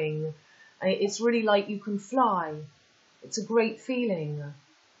knowing. It's really like you can fly. It's a great feeling.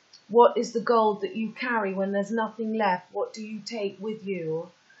 What is the gold that you carry when there's nothing left? What do you take with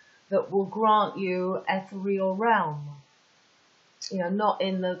you that will grant you ethereal realm? Not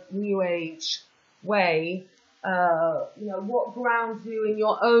in the New Age way. What grounds you in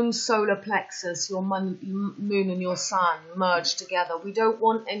your own solar plexus, your moon and your sun merged together. We don't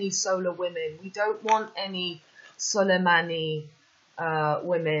want any solar women. We don't want any Soleimani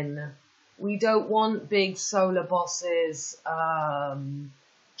women. We don't want big solar bosses,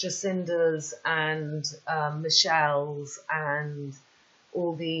 Jacindas and Michelles and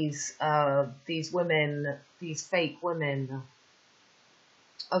all these women, these fake women.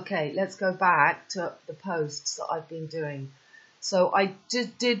 Okay, let's go back to the posts that I've been doing. So I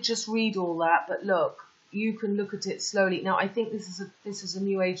did just read all that, but look, you can look at it slowly. Now I think this is a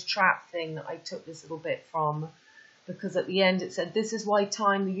New Age trap thing that I took this little bit from, because at the end it said, this is why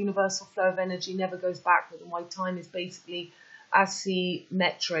time, the universal flow of energy, never goes backward, and why time is basically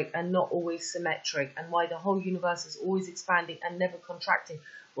asymmetric and not always symmetric, and why the whole universe is always expanding and never contracting.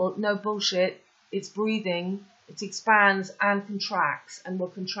 Well, no bullshit. It's breathing. It expands and contracts, and we're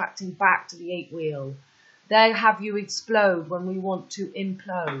contracting back to the 8 wheel. They have you explode when we want to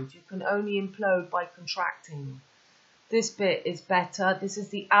implode. You can only implode by contracting. This bit is better. This is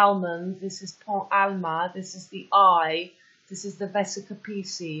the almond. This is ALMA. This is the eye. This is the vesica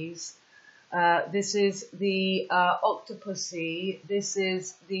piscis. This is the octopussy. This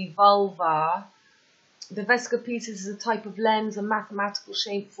is the vulva. The vesica piscis is a type of lens, a mathematical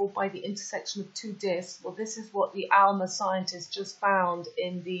shape formed by the intersection of 2 discs. Well, this is what the ALMA scientists just found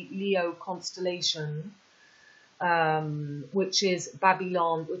in the Leo constellation, which is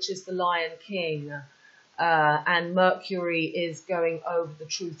Babylon, which is the Lion King. And Mercury is going over the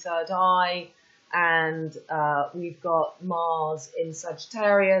true third eye. And we've got Mars in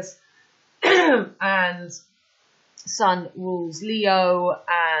Sagittarius. And Sun rules Leo,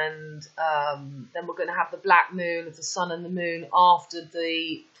 and then we're going to have the black moon of the Sun and the Moon after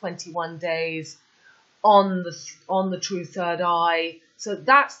the 21 days on the true third eye. So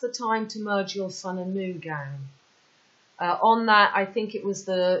that's the time to merge your Sun and Moon, gang. On that, I think it was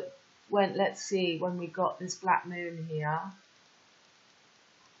let's see, when we got this black moon here.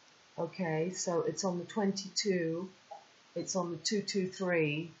 Okay, so it's on the 22, it's on the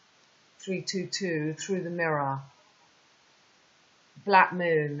 223, 322 through the mirror. Black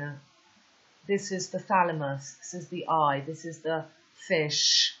moon. This is the thalamus. This is the eye. This is the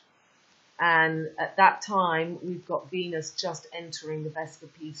fish. And at that time, we've got Venus just entering the vesica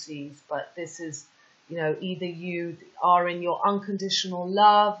piscis. But this is, either you are in your unconditional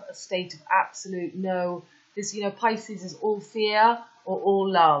love, a state of absolute no. This, Pisces is all fear or all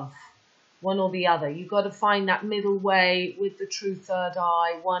love. One or the other. You've got to find that middle way with the true third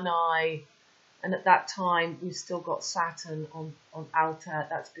eye, one eye. And at that time, we've still got Saturn on Altair.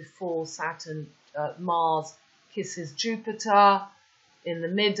 That's before Saturn. Mars kisses Jupiter in the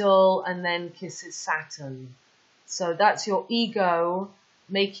middle and then kisses Saturn. So that's your ego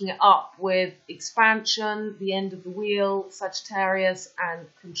making it up with expansion, the end of the wheel, Sagittarius, and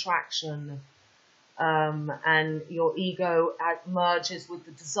contraction. And your ego merges with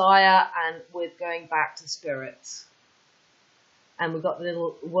the desire and with going back to spirit. And we've got the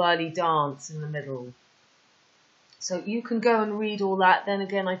little whirly dance in the middle. So you can go and read all that. Then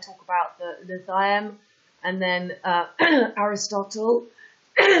again, I talk about the lithium. And then Aristotle,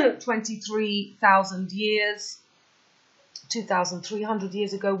 23,000 years 2,300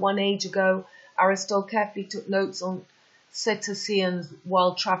 years ago, one age ago. Aristotle carefully took notes on cetaceans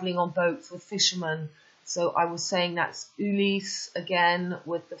while traveling on boats with fishermen. So I was saying that's Ulysse again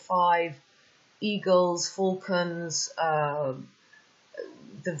with the 5 eagles, falcons, the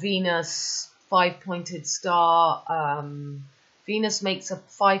Venus 5-pointed star. Venus makes a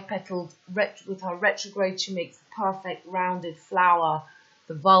 5-petaled, with her retrograde, she makes the perfect rounded flower,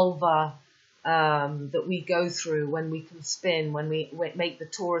 the vulva, that we go through when we can spin, when we make the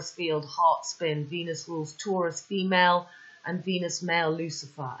Taurus field heart spin. Venus rules Taurus female and Venus male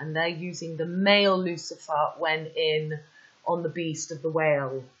Lucifer, and they're using the male Lucifer when in on the beast of the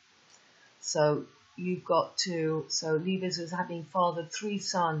whale. So you've got to, so Levis is having fathered 3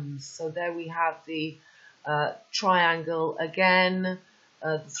 sons. So there we have the triangle again,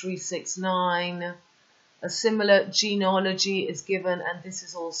 the 369. A similar genealogy is given, and this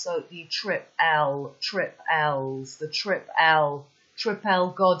is also the trip L, trip L's, the trip L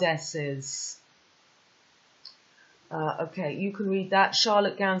goddesses. Okay, you can read that.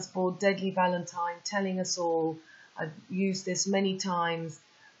 Charlotte Gainsbourg, Deadly Valentine, telling us all. I've used this many times.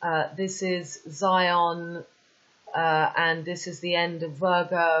 This is Zion, and this is the end of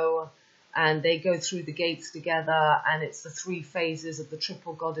Virgo, and they go through the gates together, and it's the 3 phases of the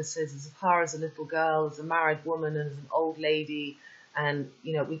triple goddesses, as of her as a little girl, as a married woman, and as an old lady, and,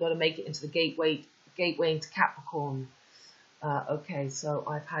 you know, we've got to make it into the gateway into Capricorn. Okay, so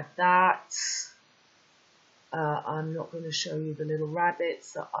I've had that. I'm not going to show you the little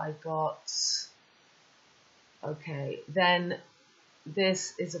rabbits that I got. Okay, then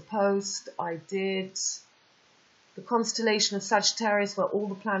this is a post I did. The constellation of Sagittarius, where all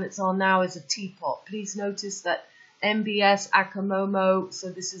the planets are now, is a teapot. Please notice that MBS Akamomo, so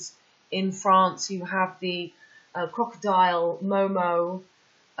this is in France, you have the crocodile Momo.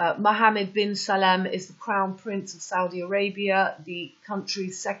 Mohammed bin Salem is the crown prince of Saudi Arabia, the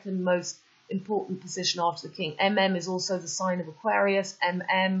country's 2nd most important position after the king. MM is also the sign of Aquarius,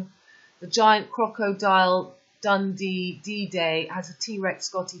 MM. The giant crocodile Dundee D-Day has a T-Rex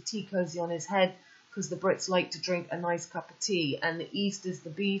Scotty tea cozy on his head, because the Brits like to drink a nice cup of tea. And the East is the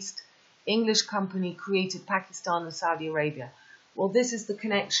beast. English company created Pakistan and Saudi Arabia. Well, this is the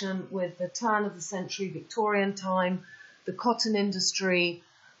connection with the turn of the century, Victorian time. The cotton industry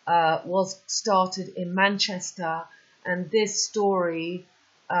was started in Manchester. And this story,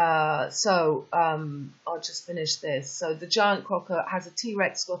 I'll just finish this. So the giant crocker has a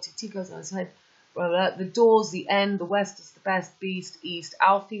T-Rex Scotty tea cozy on his head. The doors, the end, the west is the best, beast, east.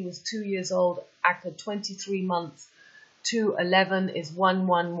 Alfie was 2 years old, Akka 23 months, 211 is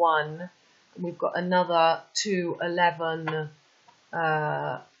 111. And we've got another 211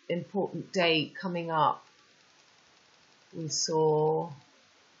 important date coming up. We saw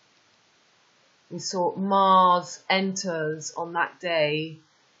Mars enters on that day,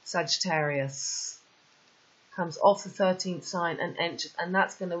 Sagittarius. Comes off the 13th sign and enters, and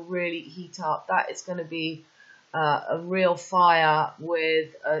that's going to really heat up. That is going to be a real fire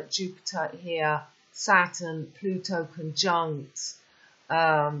with Jupiter here, Saturn, Pluto conjunct,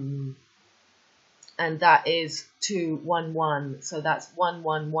 and that is 211. So that's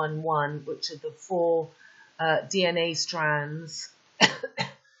 1111, which are the 4 DNA strands,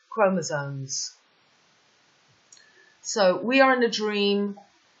 chromosomes. So we are in a dream.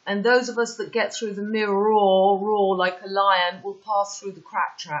 And those of us that get through the mirror roar like a lion, will pass through the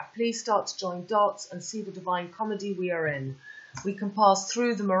crack trap. Please start to join dots and see the divine comedy we are in. We can pass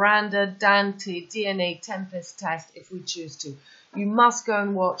through the Miranda, Dante, DNA Tempest test if we choose to. You must go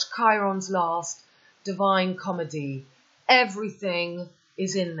and watch Chiron's last divine comedy. Everything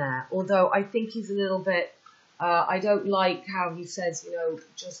is in there. Although I think he's a little bit, I don't like how he says, you know,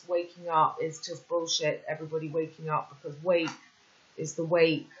 just waking up is just bullshit. Everybody waking up, because wake is the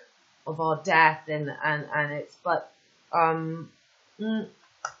wake of our death, and it's, but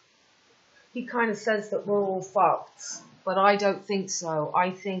he kind of says that we're all fucked, but I don't think so. I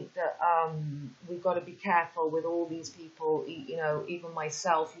think that we've got to be careful with all these people, you know, even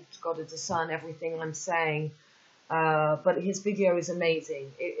myself. You've got to discern everything I'm saying, but his video is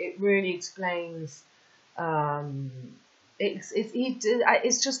amazing. It really explains.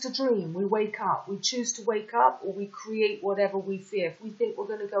 It's just a dream. We wake up. We choose to wake up, or we create whatever we fear. If we think we're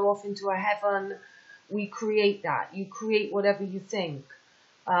going to go off into a heaven, we create that. You create whatever you think.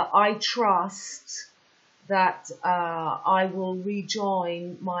 I trust that I will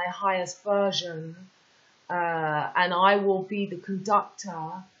rejoin my highest version, and I will be the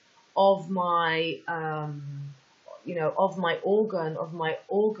conductor of my, of my organ, of my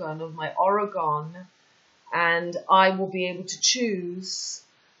Oregon, and I will be able to choose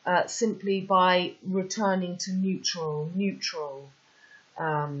simply by returning to neutral.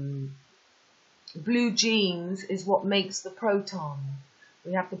 Blue genes is what makes the proton.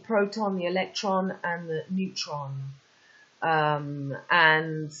 We have the proton, the electron, and the neutron.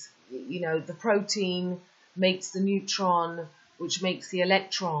 And, you know, the protein makes the neutron, which makes the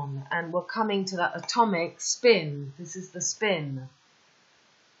electron. And we're coming to that atomic spin. This is the spin.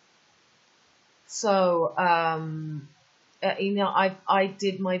 So, you know, I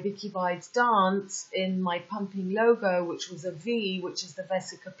did my Vicky Vides dance in my pumping logo, which was a V, which is the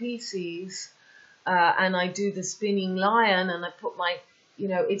vesica Pisces. And I do the spinning lion, and I put my, you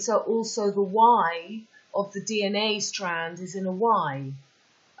know, it's also the Y of the DNA strand is in a Y.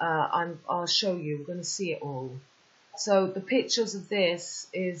 I'll show you. We're going to see it all. So the pictures of this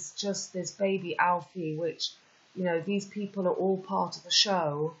is just this baby Alfie, which, you know, these people are all part of the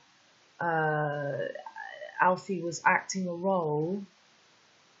show. Alfie was acting a role.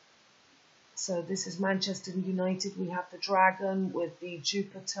 So this is Manchester United. We have the dragon with the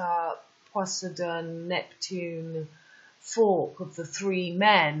Jupiter, Poseidon, Neptune fork of the three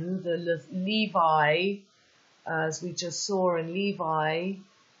men, the Levi, as we just saw in Levi.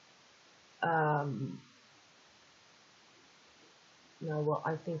 No, well,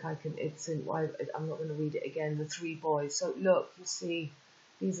 I think I can, it's in, I'm not going to read it again, the three boys. So look, you see,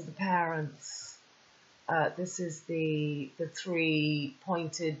 these are the parents. This is the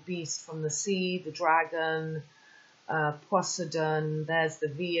three-pointed beast from the sea, the dragon, Poseidon, there's the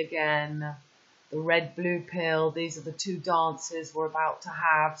V again, the red-blue pill. These are the two dances we're about to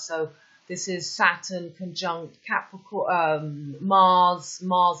have. So this is Saturn conjunct Capricorn, Mars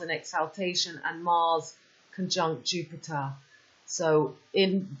in exaltation, and Mars conjunct Jupiter. So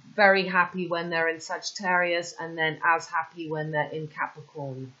very happy when they're in Sagittarius, and then as happy when they're in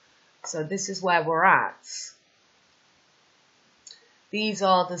Capricorn. So this is where we're at. These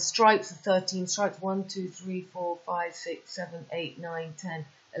are the stripes, the 13 stripes, 1, 2, 3, 4, 5, 6, 7, 8, 9, 10,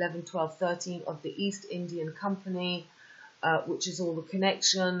 11, 12, 13 of the East Indian Company, which is all the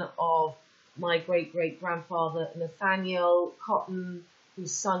connection of my great-great-grandfather Nathaniel Cotton,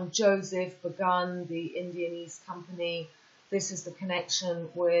 whose son Joseph begun the Indian East Company. This is the connection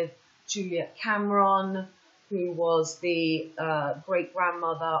with Juliet Cameron, who was the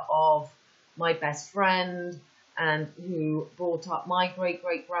great-grandmother of my best friend, and who brought up my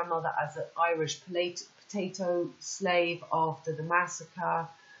great-great-grandmother as an Irish potato slave after the massacre.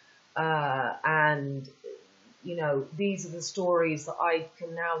 And, you know, these are the stories that I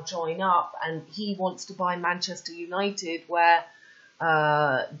can now join up. And he wants to buy Manchester United, where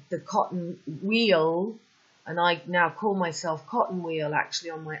the Cotton Wheel, and I now call myself Cotton Wheel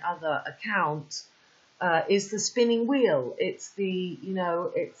actually on my other account, is the spinning wheel. It's the, you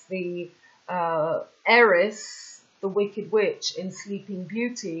know, it's the Eris, the Wicked Witch in Sleeping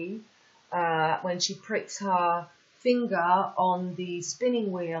Beauty, when she pricks her finger on the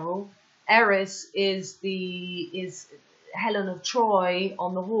spinning wheel. Eris is Helen of Troy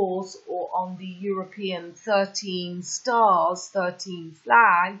on the horse, or on the European 13 stars, 13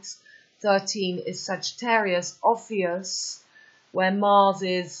 flags. 13 is Sagittarius, Ophius, where Mars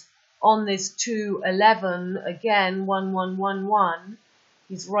is on this 211, again, 1111.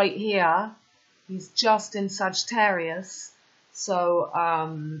 He's right here. He's just in Sagittarius. So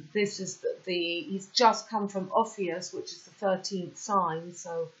this is he's just come from Ophius, which is the 13th sign.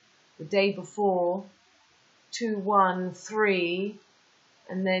 So the day before, 213,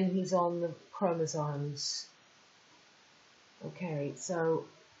 and then he's on the chromosomes. Okay, so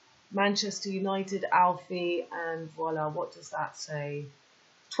Manchester United, Alfie, and voila, what does that say?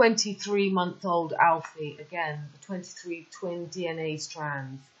 23-month-old Alfie, again, the 23 twin DNA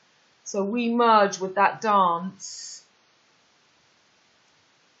strands. So we merge with that dance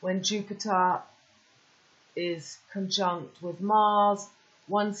when Jupiter is conjunct with Mars,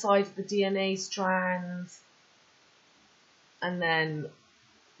 one side of the DNA strands, and then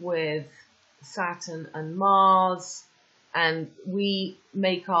with Saturn and Mars, and we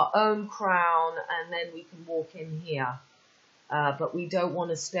make our own crown, and then we can walk in here. But we don't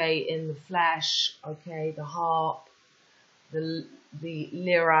want to stay in the flesh, okay, the harp, the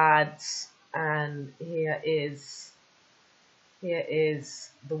lyrads, and here is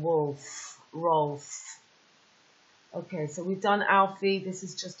the wolf, Rolf. Okay, so we've done Alfie. This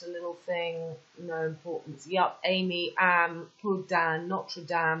is just a little thing, no importance. Yup, Amy, Am, Purdan, Notre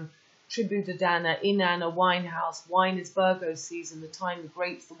Dame, Tribu de Dana, Inanna, Winehouse. Wine is Virgo season, the time the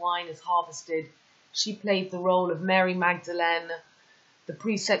grapes, the wine is harvested. She played the role of Mary Magdalene, the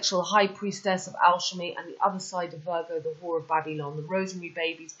pre-sexual high priestess of alchemy, and the other side of Virgo, the whore of Babylon. The Rosemary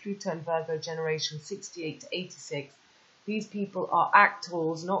Babies, Pluto and Virgo generation 68 to 86. These people are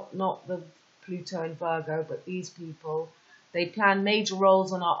actors, not the Pluto and Virgo, but these people. They plan major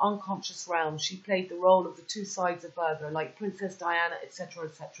roles on our unconscious realm. She played the role of the two sides of Virgo, like Princess Diana, etc.,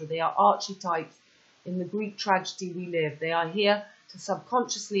 etc. They are archetypes in the Greek tragedy we live. They are here to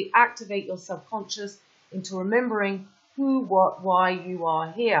subconsciously activate your subconscious into remembering who, what, why you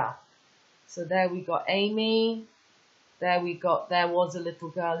are here. So there we got Amy. There was a little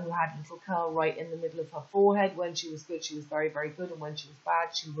girl who had a little curl right in the middle of her forehead. When she was good, she was very, very good. And when she was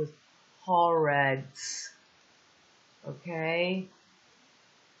bad, she was horrid. Okay.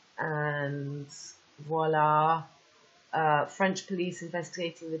 And voila. French police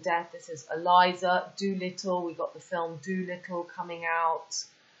investigating the death. This is Eliza Doolittle. We got the film Doolittle coming out.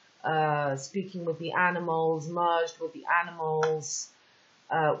 Speaking with the animals, merged with the animals.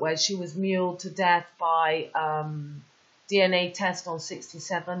 Where she was mauled to death by DNA test on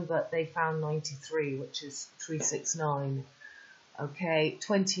 67, but they found 93, which is 369. Okay,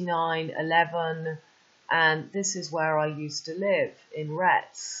 2911, and this is where I used to live, in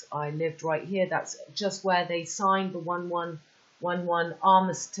Retz. I lived right here. That's just where they signed the 1111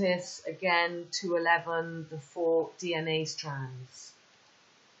 armistice. Again, 211, the 4 DNA strands.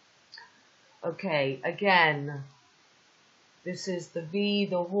 Okay, again, this is the V,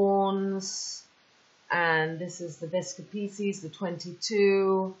 the horns, and this is the Vescapices, the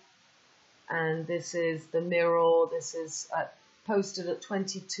 22, and this is the mirror. This is posted at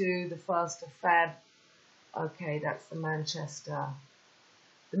 22, the 1st of Feb. Okay, that's the Manchester.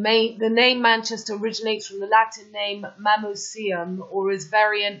 The name Manchester originates from the Latin name Mamucium, or its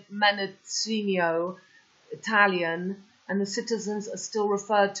variant Manucino, Italian, and the citizens are still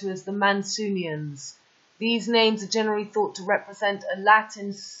referred to as the Mancunians. These names are generally thought to represent a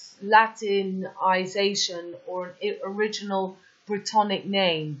Latinization or an original Brittonic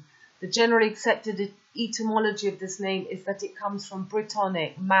name. The generally accepted etymology of this name is that it comes from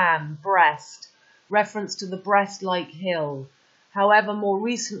Brittonic, mam, breast, reference to the breast-like hill. However, more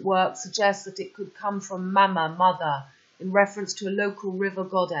recent work suggests that it could come from mama, mother, in reference to a local river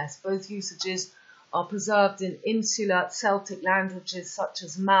goddess. Both usages are preserved in insular Celtic languages such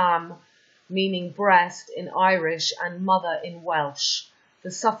as mam, meaning breast in Irish, and mother in Welsh.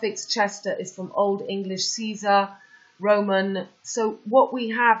 The suffix Chester is from Old English Caesar, Roman. So what we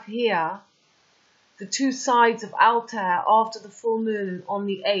have here, the two sides of Altair after the full moon on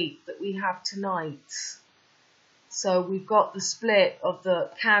the 8th that we have tonight. So we've got the split of the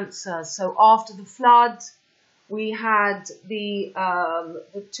Cancer. So after the flood, we had the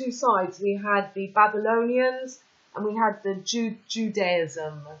two sides. We had the Babylonians and we had the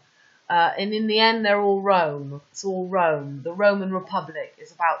Judaism. And in the end, they're all Rome. It's all Rome. The Roman Republic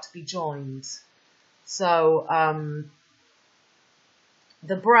is about to be joined. So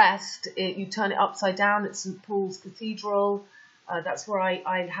the breast, you turn it upside down at St. Paul's Cathedral. That's where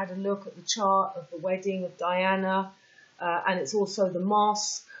I had a look at the chart of the wedding of Diana. And it's also the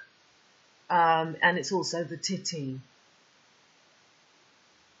mosque. And it's also the titty.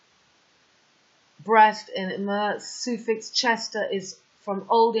 Breast in suffix Chester is from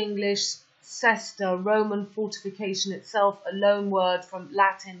Old English cesta, Roman fortification itself, a loan word from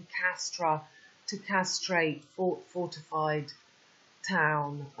Latin castra, to castrate, fortified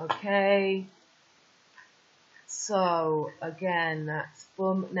town. Okay. So again, that's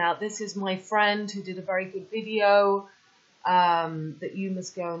boom. Now this is my friend who did a very good video that you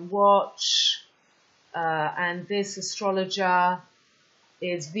must go and watch. And this astrologer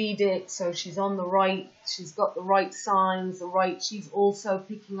is Vedic, so she's on the right, she's got the right signs, she's also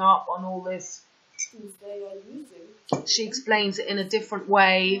picking up on all this. She explains it in a different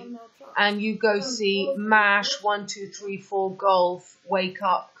way, and you go see MASH 1, 2, 3, 4 Golf, wake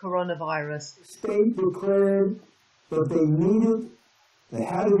up, coronavirus. The state declared that they needed, they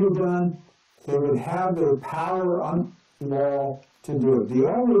had to be done, they would have their power on law to do it. Do you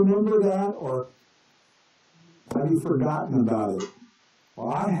all remember that, or have you forgotten about it? Well,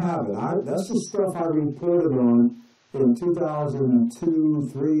 I haven't. That's the stuff I reported on in 2002,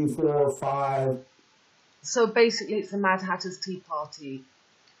 3, 4, 5. So basically it's the Mad Hatter's Tea Party.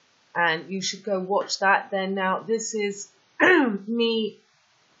 And you should go watch that then. Now, this is me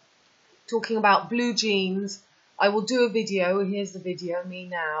talking about blue jeans. I will do a video. Here's the video, me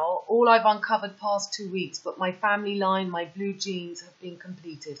now. All I've uncovered past 2 weeks, but my family line, my blue jeans have been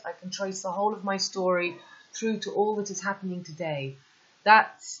completed. I can trace the whole of my story through to all that is happening today.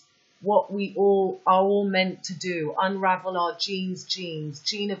 That's what we are all meant to do. Unravel our genes.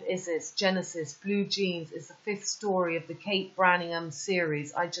 Gene of Isis, Genesis, Blue Jeans is the 5th story of the Kate Branningham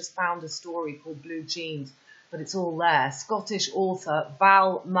series. I just found a story called Blue Jeans, but it's all there. Scottish author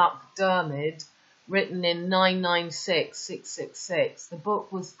Val McDermid written in 996-666. The book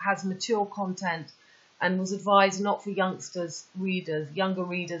has mature content and was advised not for younger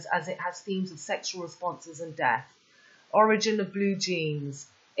readers, as it has themes of sexual responses and death. Origin of Blue Jeans,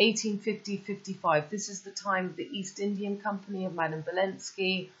 1850-55. This is the time of the East Indian Company, of Madame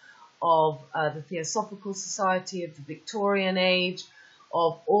Bolensky, of the Theosophical Society, of the Victorian Age,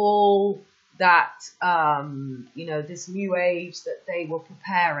 of all that, this new age that they were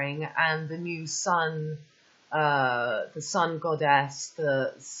preparing, and the new sun, the sun goddess,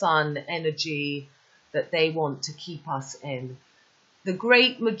 the sun energy that they want to keep us in. The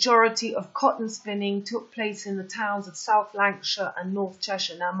great majority of cotton spinning took place in the towns of South Lancashire and North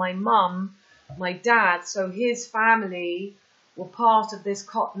Cheshire. Now, my dad, so his family were part of this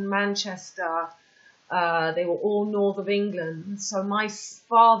cotton Manchester. They were all north of England. So my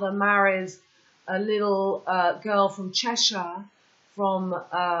father marries a little girl from Cheshire, from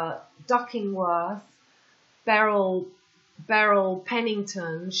Duckingworth, Beryl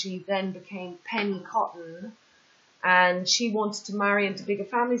Pennington. She then became Penny Cotton, and she wanted to marry into bigger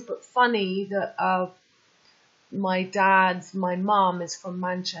families. But funny that my mum is from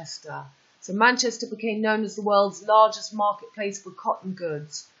Manchester. So Manchester became known as the world's largest marketplace for cotton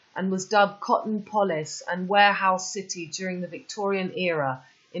goods, and was dubbed Cotton Polis and Warehouse City during the Victorian era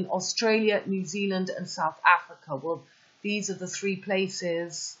in Australia, New Zealand and South Africa. Well, these are the three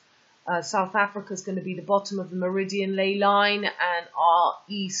places. South Africa is going to be the bottom of the meridian ley line, and our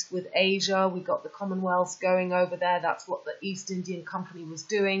east with Asia. We got the Commonwealth going over there. That's what the East Indian Company was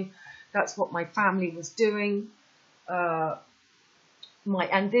doing. That's what my family was doing.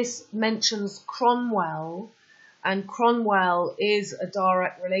 And this mentions Cromwell, and Cromwell is a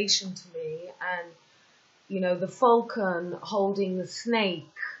direct relation to me. And the falcon holding the snake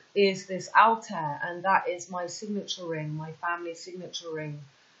is this Altair, and that is my signature ring, my family signature ring.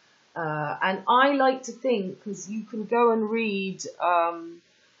 And I like to think, because you can go and read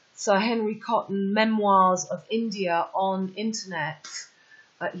Sir Henry Cotton Memoirs of India on internet.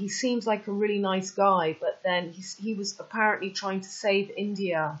 He seems like a really nice guy, but then he was apparently trying to save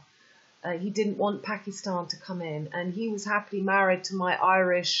India. He didn't want Pakistan to come in, and he was happily married to my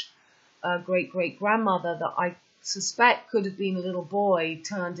Irish great-great-grandmother that I suspect could have been a little boy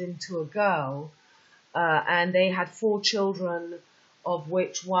turned into a girl. And they had 4 children, of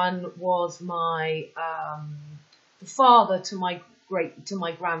which one was the father to my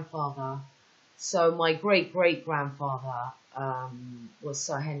grandfather. So my great-great-grandfather was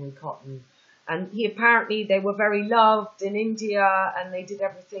Sir Henry Cotton. And they were very loved in India, and they did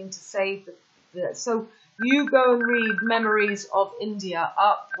everything to save the. So you go and read Memories of India.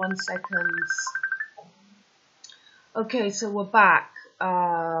 Up 1 second. Okay, so we're back.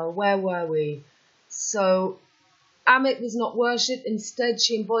 Where were we? So Amit was not worshipped. Instead,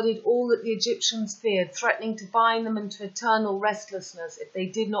 she embodied all that the Egyptians feared, threatening to bind them into eternal restlessness if they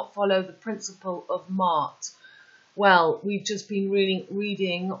did not follow the principle of Ma'at. Well, we've just been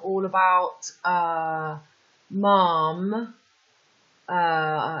reading all about Ma'am.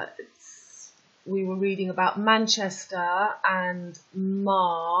 We were reading about Manchester, and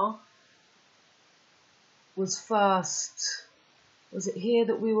Ma was first. Was it here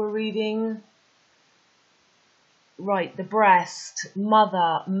that we were reading? Right, the breast,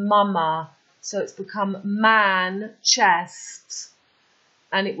 mother, mama. So it's become man, chest,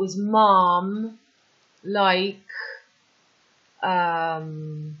 and it was mom, like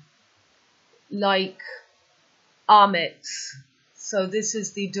Amit. So this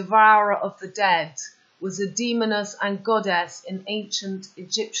is the devourer of the dead, was a demoness and goddess in ancient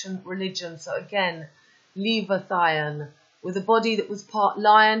Egyptian religion. So again, Leviathan, with a body that was part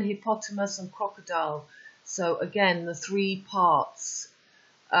lion, hippopotamus and crocodile. So again, the 3 parts.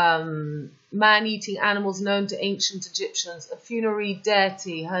 Man-eating animals known to ancient Egyptians, a funerary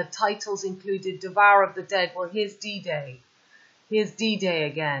deity. Her titles included Devourer of the Dead. Well, here's D-Day. Here's D-Day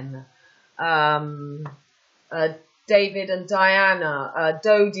again. David and Diana.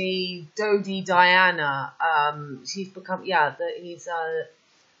 Dodi Diana. She's become, he's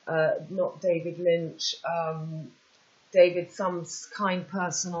not David Lynch. David, some kind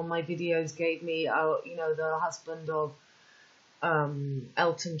person on my videos gave me, the husband of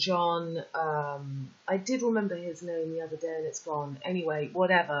Elton John. I did remember his name the other day and it's gone. Anyway,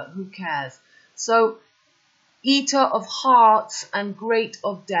 whatever, who cares? So, eater of hearts and great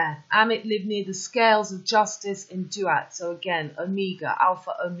of death. Amit lived near the scales of justice in Duat. So again, Omega,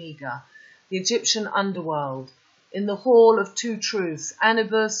 Alpha Omega, the Egyptian underworld. In the Hall of Two Truths,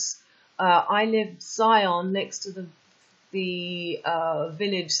 Anubis. I lived Zion, next to the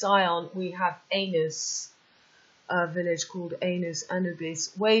village Zion. We have Anus. village called Anus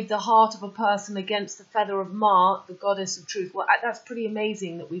Anubis, weighed the heart of a person against the feather of Ma'at, the goddess of truth. Well, that's pretty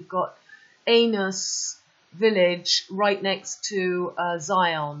amazing that we've got Anus village right next to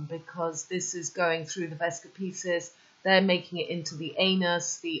Zion, because this is going through the Vescapesis. They're making it into the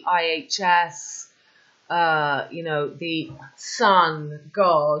Anus, the IHS. The sun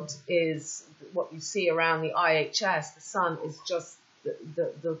god is what you see around the IHS. The sun is just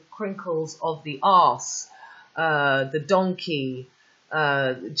the crinkles of the arse. The donkey.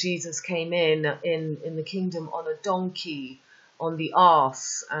 Jesus came in the kingdom on a donkey, on the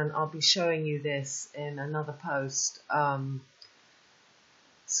arse, and I'll be showing you this in another post.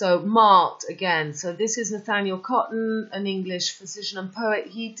 So Ma'at again. So this is Nathaniel Cotton, an English physician and poet.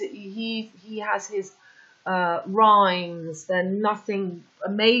 He has his rhymes. They're nothing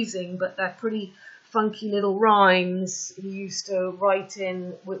amazing, but they're pretty funky little rhymes he used to write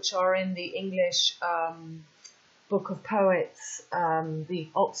in, which are in the English Book of Poets, the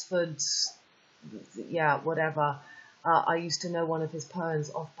Oxford's, whatever. I used to know one of his poems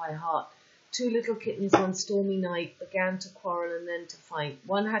off by heart. Two little kittens one stormy night began to quarrel and then to fight.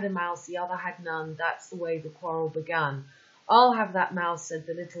 One had a mouse, the other had none. That's the way the quarrel began. I'll have that mouse, said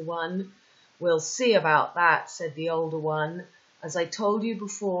the little one. We'll see about that, said the older one. As I told you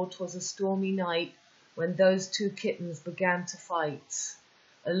before, 'twas a stormy night when those two kittens began to fight.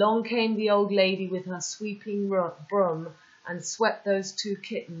 Along came the old lady with her sweeping broom and swept those two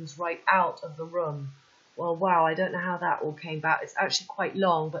kittens right out of the room. Well, wow, I don't know how that all came about. It's actually quite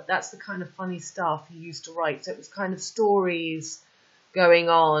long, but that's the kind of funny stuff he used to write. So it was kind of stories going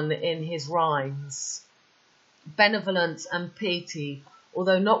on in his rhymes. Benevolence and piety,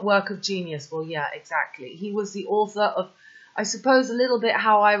 although not work of genius. Well, yeah, exactly. He was the author of, I suppose, a little bit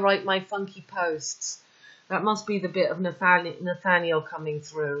how I write my funky posts. That must be the bit of Nathaniel coming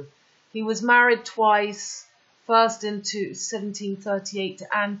through. He was married twice, first into 1738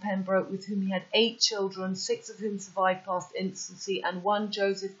 to Anne Pembroke, with whom he had 8 children, 6 of whom survived past infancy, and one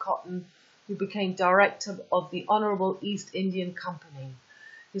Joseph Cotton, who became director of the Honourable East Indian Company.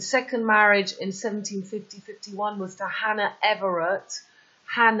 His second marriage in 1750-51 was to Hannah Everett,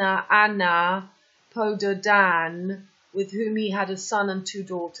 Hannah Anna Pododan, with whom he had a son and 2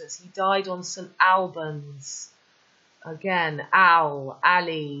 daughters. He died on St. Albans. Again,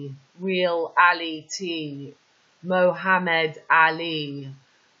 Ali, real Ali T, Mohammed Ali,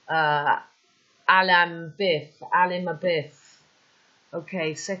 Alim Abif.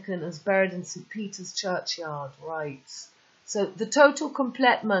 Okay, second is buried in St. Peter's Churchyard, right. So the total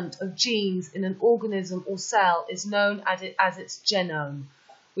complement of genes in an organism or cell is known as its genome,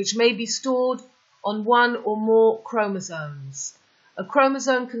 which may be stored on one or more chromosomes. A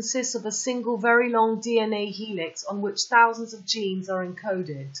chromosome consists of a single very long DNA helix on which thousands of genes are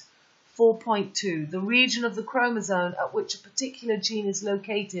encoded. 4.2. The region of the chromosome at which a particular gene is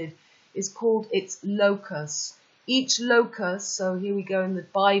located is called its locus. Each locus, so here we go in the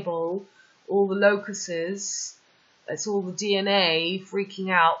Bible, all the locuses, that's all the DNA freaking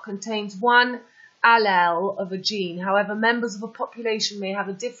out, contains one allele of a gene. However, members of a population may have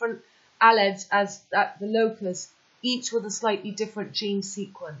a different alleles as at the locus, each with a slightly different gene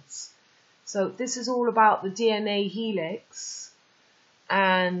sequence. So this is all about the DNA helix.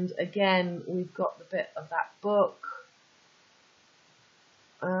 And again, we've got the bit of that book.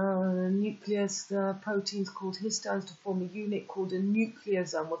 Nucleus, the proteins called histones to form a unit called a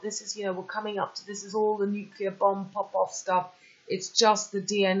nucleosome. Well, this is, we're coming up to, this is all the nuclear bomb pop-off stuff. It's just the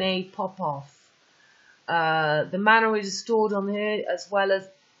DNA pop-off. The manner it is stored on here, as well as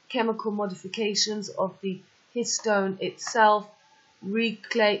chemical modifications of the histone itself,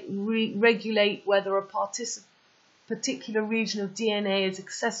 regulate whether a particular region of DNA is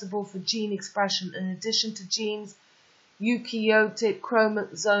accessible for gene expression. In addition to genes, eukaryotic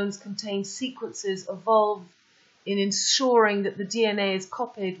chromosomes contain sequences evolved in ensuring that the DNA is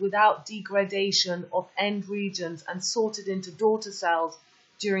copied without degradation of end regions and sorted into daughter cells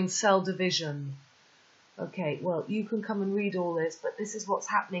during cell division. Okay, well, you can come and read all this, but this is what's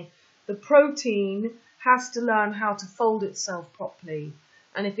happening. The protein has to learn how to fold itself properly.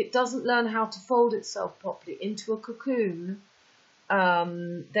 And if it doesn't learn how to fold itself properly into a cocoon,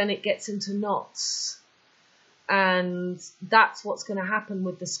 then it gets into knots. And that's what's going to happen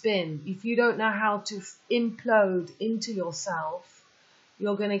with the spin. If you don't know how to implode into yourself,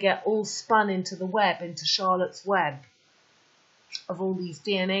 you're going to get all spun into the web, into Charlotte's Web of all these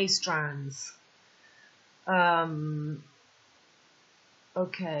DNA strands.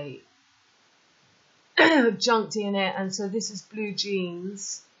 Okay. Junk DNA. And so this is blue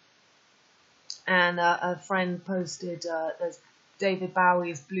jeans. And a friend posted there's David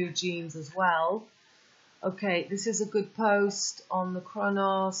Bowie's blue jeans as well. Okay, this is a good post on the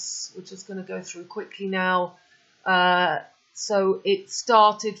Chronos. We're just going to go through quickly now. So it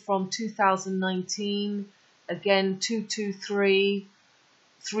started from 2019. Again, 223,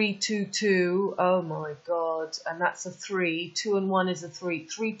 322. Oh my God. And that's a 3. 2 and 1 is a 3.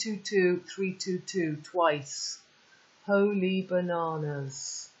 322, 322 twice. Holy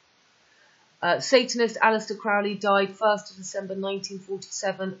bananas. Satanist Aleister Crowley died 1st of December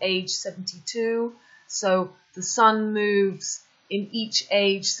 1947, age 72. So the sun moves in each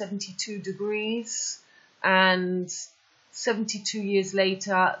age 72 degrees, and 72 years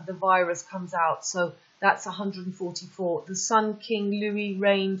later the virus comes out. So that's 144. The Sun King Louis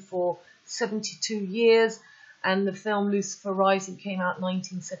reigned for 72 years, and the film Lucifer Rising came out in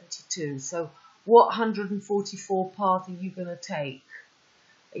 1972. So what 144 path are you going to take?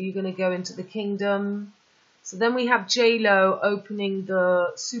 Are you going to go into the kingdom? So then we have J-Lo opening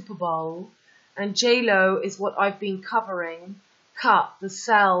the Super Bowl. And J-Lo is what I've been covering. Cut, the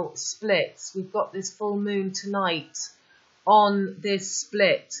cell splits. We've got this full moon tonight on this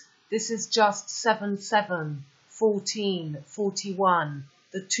split. This is just 7, 7, 14, 41.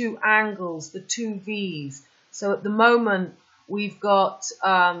 The two angles, the two V's. So at the moment, we've got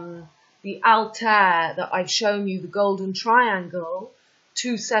the Altair that I've shown you, the golden triangle.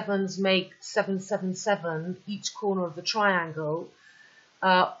 2 sevens make 777, each corner of the triangle.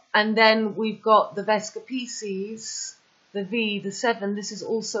 And then we've got the Vesca Pisces, the V, the 7. This is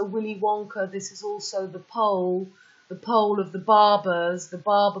also Willy Wonka. This is also the pole of the barbers, the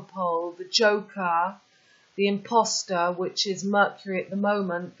barber pole, the Joker, the imposter, which is Mercury at the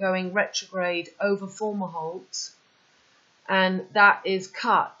moment, going retrograde over Fomalhaut. And that is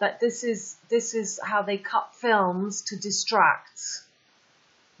cut. This is how they cut films to distract.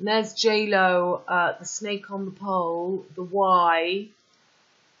 And there's J-Lo, the snake on the pole, the Y,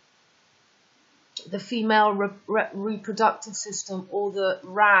 the female reproductive system, or the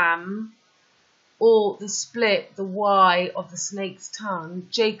ram, or the split, the Y of the snake's tongue,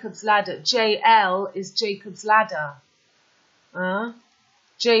 Jacob's ladder. JL is Jacob's ladder.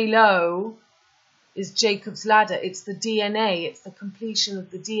 J-Lo is Jacob's ladder. It's the DNA. It's the completion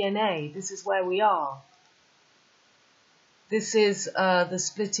of the DNA. This is where we are. This is the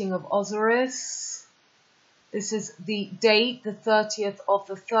splitting of Osiris. This is the date, the 30th of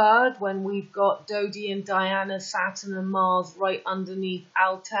the 3rd, when we've got Dodi and Diana, Saturn and Mars right underneath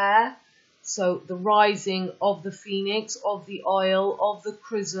Altair. So the rising of the phoenix, of the oil, of the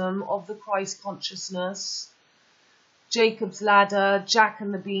chrism, of the Christ consciousness. Jacob's ladder, Jack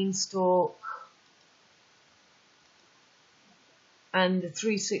and the beanstalk. And the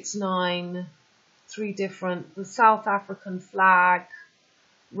 369, 3 different, the South African flag,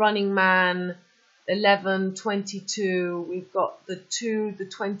 Running Man, 11, 22, we've got the 2, the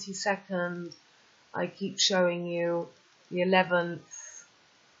 22nd, I keep showing you, the 11th,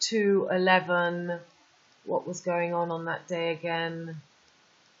 2, 11, what was going on that day again?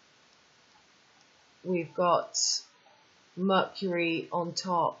 We've got Mercury on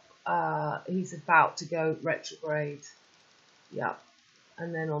top, he's about to go retrograde, yep,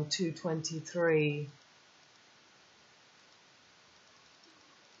 and then on 223,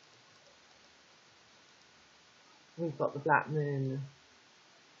 we've got the black moon.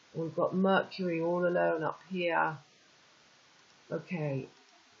 We've got Mercury all alone up here. Okay.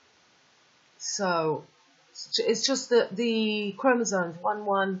 So it's just that the chromosomes 1,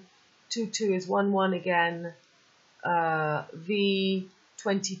 1, 2, 2 is 1, 1 again. V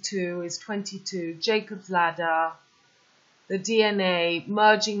 22 is 22. Jacob's ladder. The DNA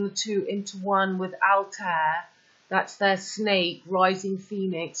merging the 2 into 1 with Altair. That's their snake, rising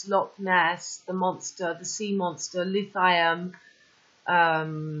phoenix, Loch Ness, the monster, the sea monster, lithium.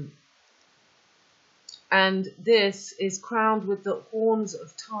 And this is crowned with the horns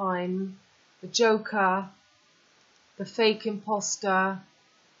of time, the Joker, the fake imposter.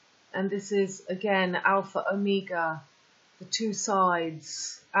 And this is, again, Alpha Omega, the 2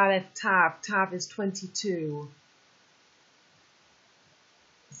 sides, Aleph Tav. Tav is 22.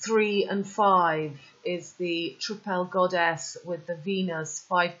 3 and 5 is the triple goddess with the Venus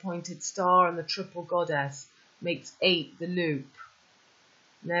 5-pointed star, and the triple goddess makes 8, the loop.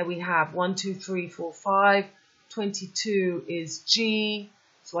 And there we have 1, 2, 3, 4, 5. 22 is G.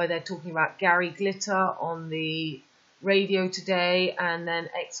 That's why they're talking about Gary Glitter on the radio today. And then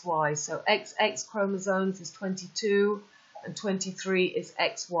XY. So XX chromosomes is 22, and 23 is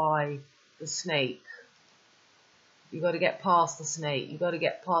XY, the snake. You've got to get past the snake. You've got to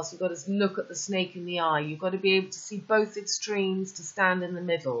get past. You've got to look at the snake in the eye. You've got to be able to see both extremes to stand in the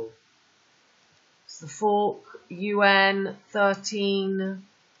middle. It's the fork, UN, 13,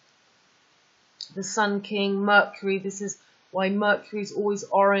 the Sun King, Mercury. This is why Mercury is always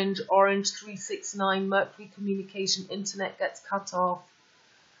orange. Orange 369, Mercury communication, internet gets cut off.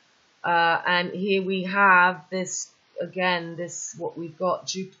 And here we have this, again, this, what we've got,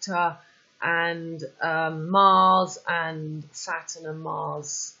 Jupiter and Mars and Saturn and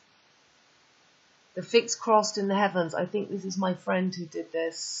Mars. The fixed crossed in the heavens. I think this is my friend who did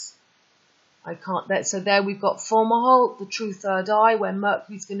this. I can't, so there we've got Fomalhaut, the true third eye, where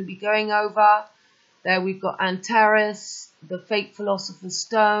Mercury's going to be going over. There we've got Antares, the fake philosopher's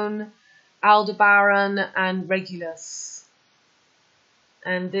stone, Aldebaran and Regulus.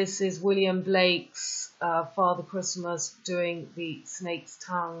 And this is William Blake's Father Christmas doing the snake's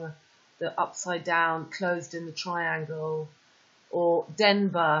tongue, the upside down, closed in the triangle. Or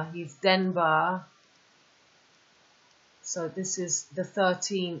Denver, he's Denver. So this is the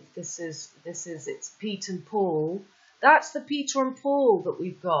 13th, this is it's Pete and Paul. That's the Peter and Paul that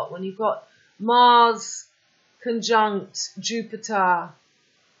we've got. When you've got Mars conjunct Jupiter,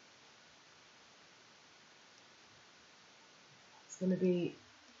 it's going to be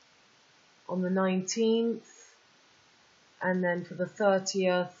on the 19th. And then for the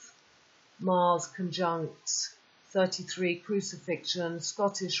 30th, Mars conjunct 33, crucifixion,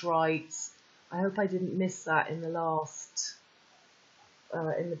 Scottish rites. I hope I didn't miss that in the last,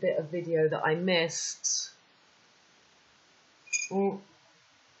 in the bit of video that I missed. Oh,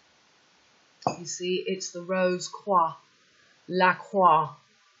 you see, it's the rose croix, la croix,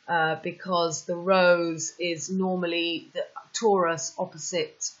 because the rose is normally the Taurus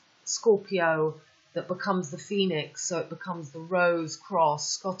opposite Scorpio that becomes the phoenix, so it becomes the rose cross,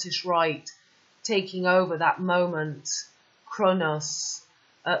 Scottish rite, taking over that moment, Chronos.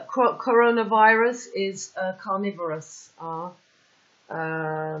 CorOnaVirus is carnivorous.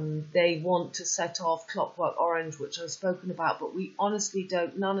 They want to set off Clockwork Orange, which I've spoken about, but we honestly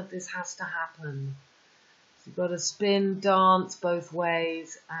don't. None of this has to happen. So you've got to spin, dance both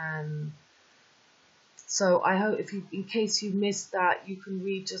ways, and so I hope, if you, in case you missed that, you can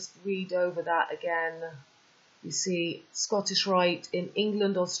just read over that again. You see Scottish Rite in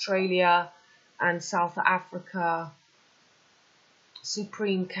England, Australia, and South Africa.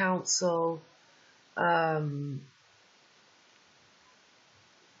 Supreme Council,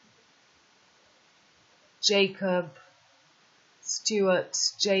 Jacob, Stuart,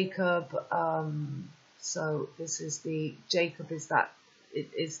 Jacob, so this is the, Jacob is that,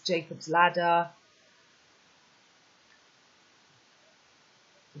 it is Jacob's ladder.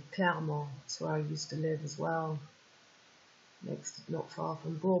 Clermont, that's where I used to live as well. Next, not far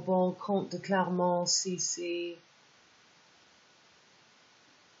from Bourbon, Comte de Clermont, CC.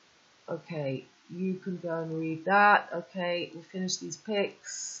 Okay, you can go and read that. Okay, we'll finish these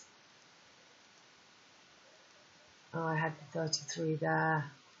pics. Oh, I had the 33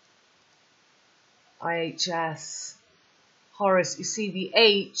 there. IHS. Horus, you see the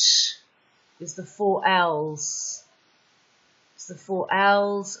H is the 4 L's. It's the 4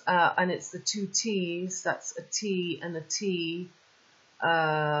 L's, and it's the 2 T's. That's a T and a T.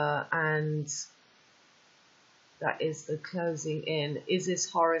 And that is the closing in. Isis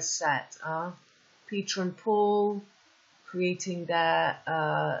Horus set. Peter and Paul creating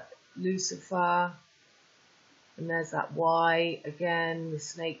their Lucifer. And there's that Y again, the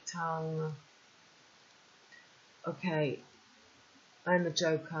snake tongue. Okay. And the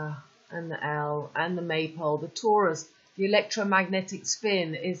Joker. And the L. And the maypole. The Taurus. The electromagnetic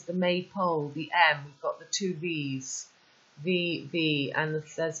spin is the maypole. The M. We've got the 2 V's. V, V. And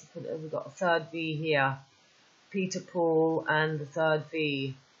we've got a third V here. Peter Paul and the third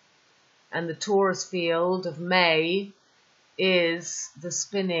V. And the Taurus field of May is the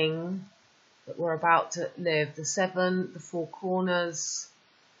spinning that we're about to live. The 7, the 4 corners,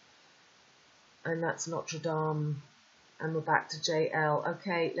 and that's Notre Dame. And we're back to JL.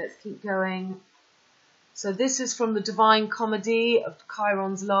 Okay, let's keep going. So this is from the Divine Comedy of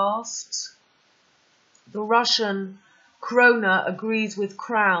Chiron's Last. The Russian Korona agrees with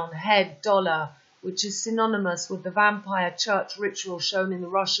crown, head, dollar, which is synonymous with the vampire church ritual shown in the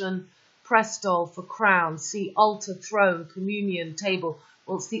Russian press doll for crown. See altar, throne, communion, table.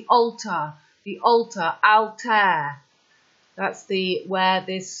 Well, it's the altar, Altair. That's the where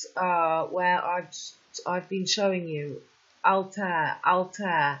this where I've been showing you.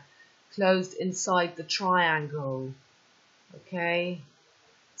 Altair, closed inside the triangle. Okay.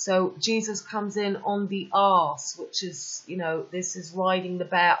 So Jesus comes in on the arse, which is, you know, this is riding the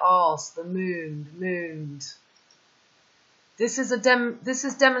bare arse, the mooned. This is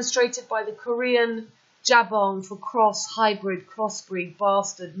demonstrated by the Korean jabong for cross, hybrid, crossbreed,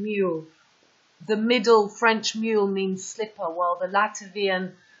 bastard, mule. The middle French mule means slipper, while the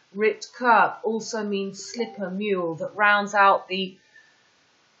Latvian Rit-Kurp also means slipper, mule, that rounds out the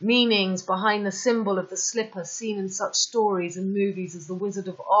meanings behind the symbol of the slipper seen in such stories and movies as The Wizard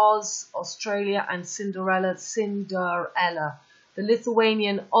of Oz, Australia, and Cinderella. The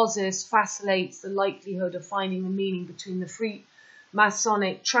Lithuanian Ozzis facilitates the likelihood of finding the meaning between the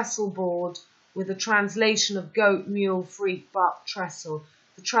Freemasonic trestle board with a translation of goat, mule, freak, buck, trestle.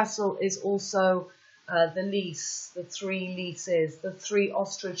 The trestle is also the lease, the three leases, the three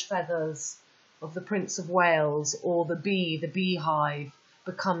ostrich feathers of the Prince of Wales, or the bee, the beehive,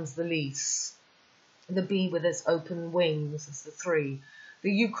 becomes the lease. The bee with its open wings is the three.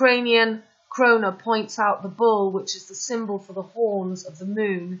 The Ukrainian Korona points out the bull, which is the symbol for the horns of the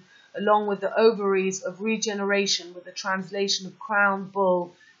moon, along with the ovaries of regeneration, with the translation of crown,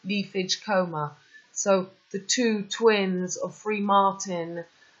 bull, leafage, coma. So the two twins of Free Martin,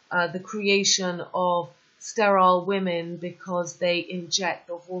 the creation of sterile women because they inject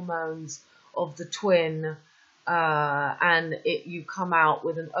the hormones of the twin, and you come out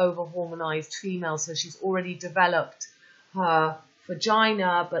with an over-hormonized female. So she's already developed her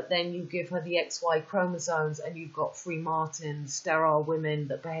vagina, but then you give her the XY chromosomes and you've got Free Martin, sterile women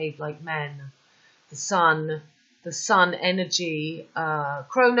that behave like men. The sun energy.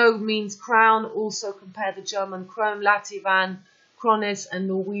 Chrono means crown. Also compare the German Kron, Latvian Chronis, and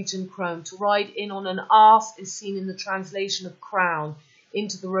Norwegian Kron. To ride in on an arse is seen in the translation of crown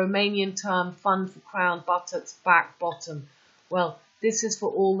into the Romanian term fun for crown, buttocks, back, bottom. Well, this is for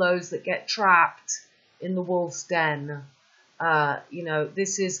all those that get trapped in the wolf's den.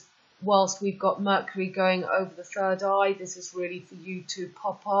 This is, whilst we've got Mercury going over the third eye, this is really for you to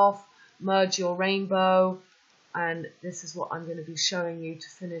pop off, merge your rainbow, and this is what I'm going to be showing you to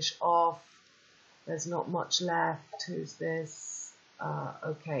finish off. There's not much left. Who's this?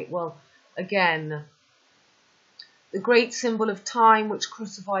 Okay, well, again, the great symbol of time which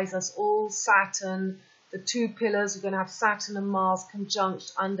crucifies us all, Saturn, the two pillars, we're going to have Saturn and Mars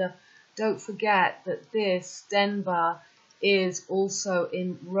conjunct under. Don't forget that this, Denver, is also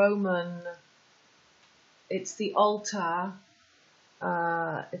in Roman, it's the Altair.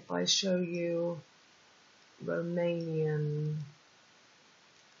 If I show you Romanian,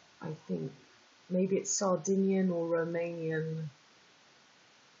 I think maybe it's Sardinian or Romanian,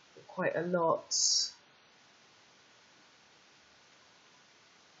 quite a lot.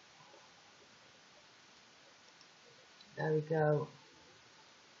 There we go.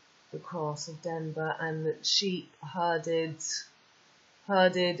 The cross of Denver, and the sheep herded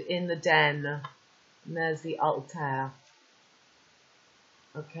in the den. And there's the Altair.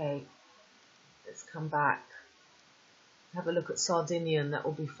 Okay, let's come back. Have a look at Sardinian, that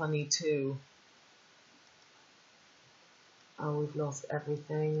will be funny too. Oh, we've lost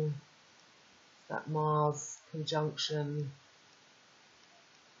everything. That Mars conjunction.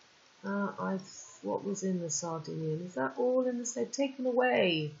 What was in the Sardinian? Is that all in this? They've taken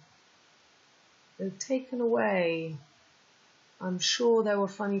away. They've taken away. I'm sure there were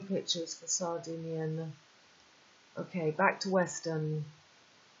funny pictures for Sardinian. Okay, back to Western.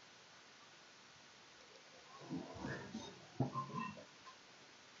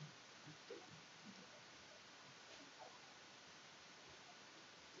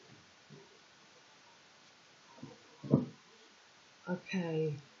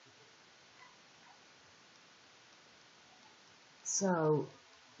 Okay. So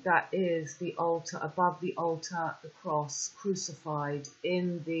that is the altar, above the altar, the cross, crucified.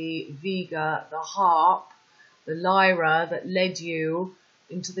 In the Vega, the harp, the lyra that led you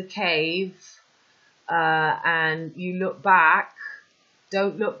into the cave, and you look back.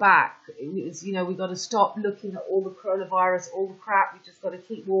 Don't look back. It's, we've got to stop looking at all the coronavirus, all the crap. We've just got to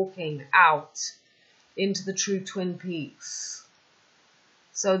keep walking out into the true Twin Peaks.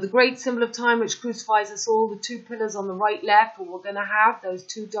 So the great symbol of time which crucifies us all, the two pillars on the right, left, where we're going to have those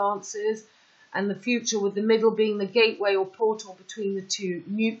two dances, and the future with the middle being the gateway or portal between the two,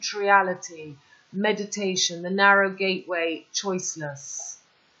 neutrality, meditation, the narrow gateway, choiceless.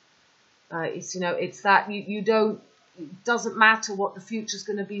 It's that you don't, it doesn't matter what the future's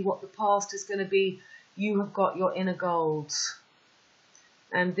going to be, what the past is going to be, you have got your inner gold.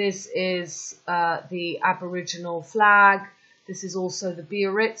 And this is the Aboriginal flag. This is also the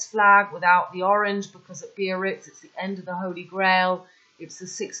Biarritz flag without the orange, because at Biarritz it's the end of the Holy Grail. It's the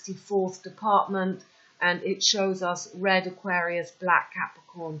 64th department, and it shows us red Aquarius, black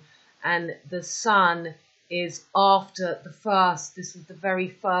Capricorn. And the sun is after the first. This is the very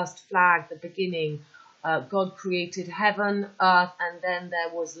first flag, the beginning. God created heaven, earth, and then there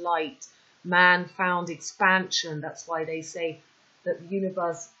was light. Man found expansion. That's why they say that the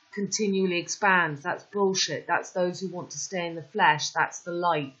universe continually expands. That's bullshit. That's those who want to stay in the flesh. That's the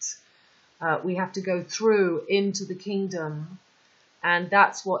light. We have to go through into the kingdom. And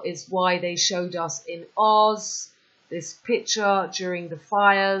that's why they showed us in Oz this picture during the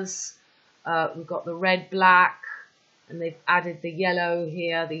fires. We've got the red, black, and they've added the yellow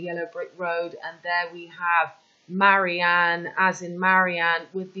here, the yellow brick road. And there we have Marianne, as in Marianne,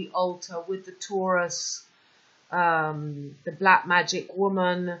 with the altar, with the Taurus, the black magic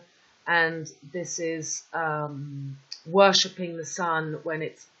woman. And this is worshipping the sun when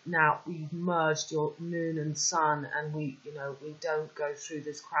it's now we've merged your moon and sun, and we don't go through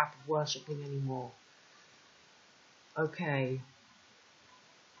this crap of worshipping anymore. Okay.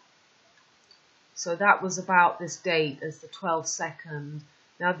 So that was about this date as the 12/2.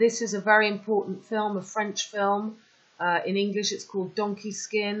 Now this is a very important film, a French film. In English it's called Donkey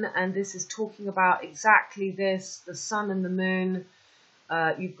Skin, and this is talking about exactly this, the sun and the moon.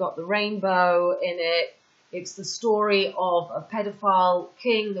 You've got the rainbow in it. It's the story of a pedophile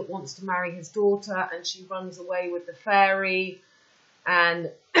king that wants to marry his daughter, and she runs away with the fairy.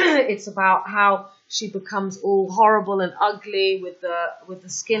 And it's about how she becomes all horrible and ugly with the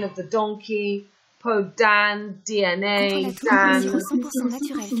skin of the donkey. Peau d'âne, DNA, Dan.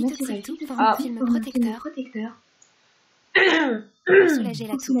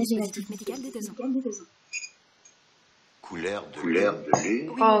 Couleur de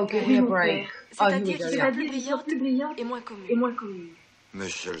lune. Oh, give me a break. C'est-à-dire qu'il est plus brillante et moins commune. Mais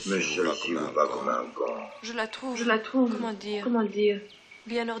celle-ci ne va pas comme un gant. Je la trouve, comment dire,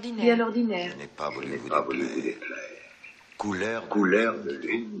 bien ordinaire. Je n'ai pas voulu vous déplaire. Couleur de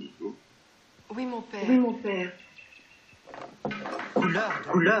lune. Oui, mon père.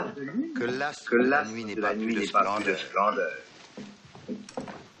 Couleur de lune. Que l'astre de la nuit n'est pas plus de splendeur.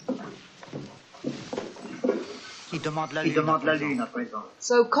 Il demande la lune à présent.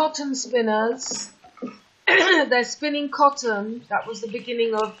 So cotton spinners, they're spinning cotton. That was the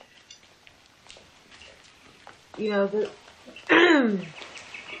beginning of,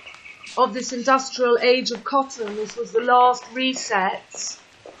 of this industrial age of cotton. This was the last reset.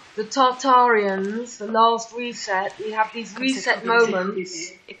 The Tartarians, the last reset. We have these reset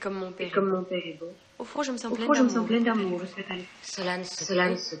moments. Et comme mon père est beau. Au fond, je me sens pleine d'amour. Cela ne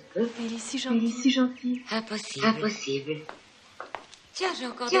se peut. Il est si gentil. Impossible. Tiens, j'ai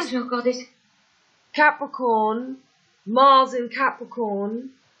encore des... Capricorn, Mars in Capricorn,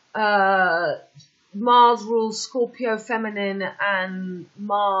 Mars rules Scorpio feminine and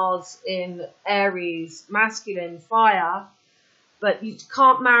Mars in Aries masculine, fire. But you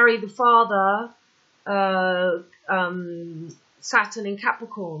can't marry the father, Saturn in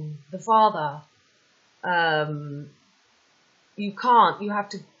Capricorn, the father. You can't. You have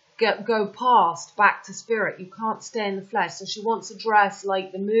to go past, back to spirit. You can't stay in the flesh. So she wants to dress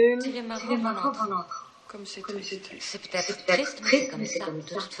like the moon. Comme c'est triste. C'est peut-être triste, mais c'est comme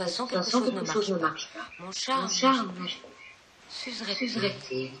ça. De toute façon, quelque chose ne marche pas. Mon charme,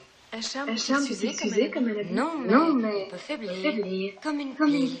 s'userait-il? Un charme s'usait comme elle a dit. Non, mais on peut faiblir, comme une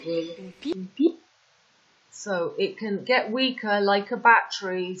pile. Une pile? So it can get weaker like a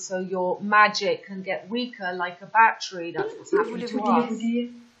battery. So your magic can get weaker like a battery. That's what's happening to us.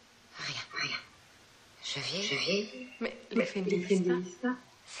 Rien. Je vieillis. Mais l'effet ne vieillit pas.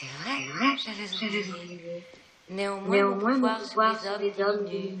 C'est vrai, j'avais oublié. Néanmoins, mon pouvoir sur les hommes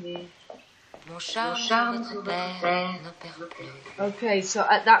nus. Mon charme sur terre n'en perd plus. Okay, so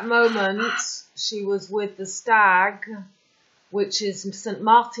at that moment, she was with the stag, which is St.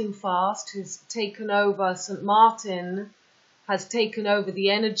 Martin fast, who's taken over. St. Martin has taken over the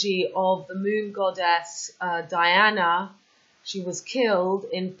energy of the moon goddess Diana. She was killed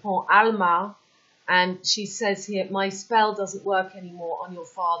in Pont Alma, and she says here, my spell doesn't work anymore on your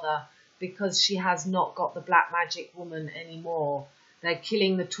father because she has not got the black magic woman anymore. They're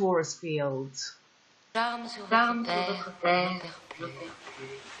killing the Taurus fields. Charme sur votre terre n'en perd plus.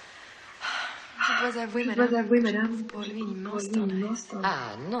 Je dois avouer, madame, pour lui une immense tendresse.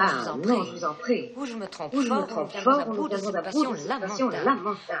 Ah non, je vous en prie. Ou je me trompe fort, on nous viendrons à bout de cette passion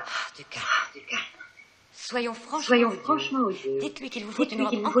lamentable. Ah, du calme. Soyons franchement audibles. Dites-lui qu'il vous faut une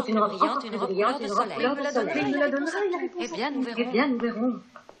robe encore plus brillante, une robe couleur de soleil. Il me la donnera, il a répondu. Eh bien, nous verrons.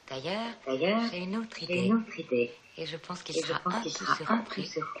 D'ailleurs, j'ai une autre idée. Et je pense qu'il sera un peu surpris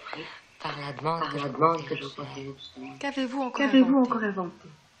par la demande que je vous fais. Qu'avez-vous encore inventé?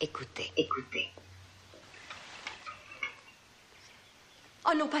 Écoutez.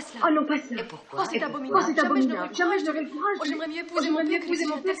 Oh non, pas cela. Et pourquoi? Oh, c'est abominable. Jamais je n'aurai le courage. Oh, j'aimerais mieux épouser mon père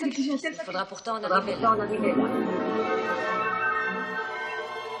que d'exiger un tel Il faudra pourtant en arriver là.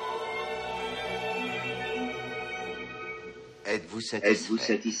 Êtes-vous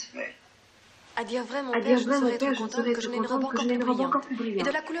satisfait? À dire vrai, mon père, je serais trop contente que je n'ai une robe encore plus brillante. Et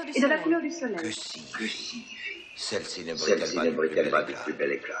de la couleur du soleil. Que signifie? Celle-ci ne brille pas du plus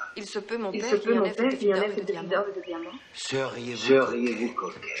bel éclat. Il se peut, mon père, qu'il y en ait fait de fil d'or et de diamants. Seriez-vous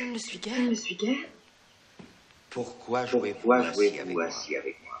coquette? Je ne le suis guère. Pourquoi jouez-vous ainsi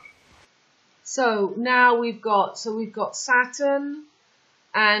avec moi? So now we've got Saturn,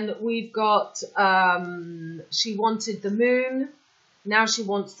 and we've got she wanted the moon. Now she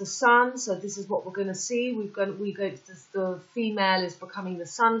wants the sun. So this is what we're going to see. The female is becoming the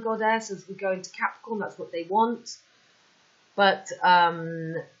sun goddess as we go into Capricorn. That's what they want. But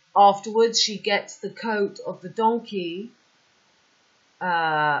afterwards, she gets the coat of the donkey.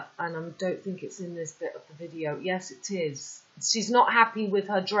 And I don't think it's in this bit of the video. Yes, it is. She's not happy with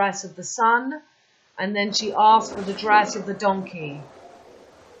her dress of the sun, and then she asks for the dress of the donkey.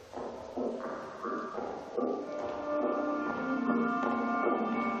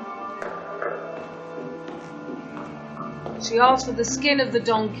 She asks for the skin of the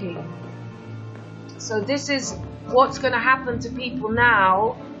donkey. So this is what's going to happen to people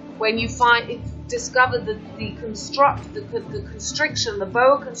now when you discover the constriction, the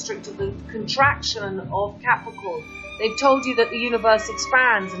boa constrictor, the contraction of Capricorn. They've told you that the universe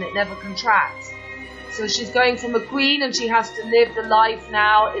expands and it never contracts. So she's going from a queen and she has to live the life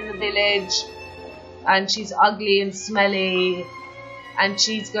now in the village, and she's ugly and smelly, and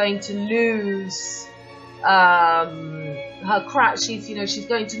she's going to lose her crown. She's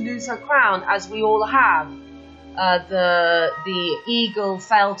going to lose her crown, as we all have. The eagle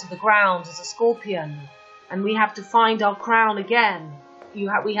fell to the ground as a scorpion, and we have to find our crown again.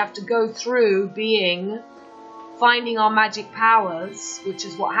 We have to go through finding our magic powers, which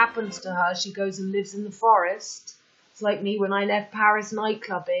is what happens to her. She goes and lives in the forest. It's like me when I left Paris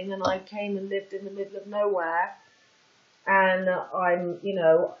nightclubbing and I came and lived in the middle of nowhere. And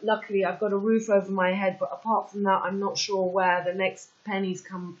luckily I've got a roof over my head, but apart from that, I'm not sure where the next penny's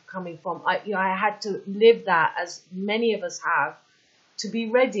coming from. I had to live that, as many of us have, to be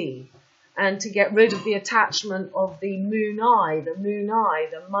ready and to get rid of the attachment of the moon eye, the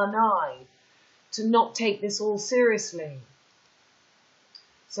mun eye, to not take this all seriously.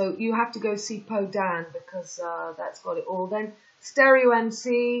 So you have to go see Po Dan, because that's got it all. Then stereo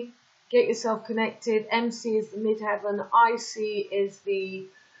MC. Get yourself connected. MC is the midheaven. IC is the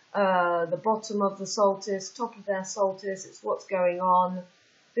bottom of the solstice, top of their solstice. It's what's going on.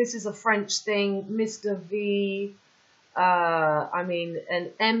 This is a French thing. Mr. V, an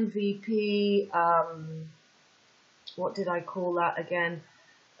MVP. What did I call that again?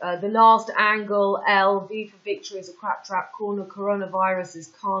 The last angle, L. V for victory is a crap trap. CorOnaVirus is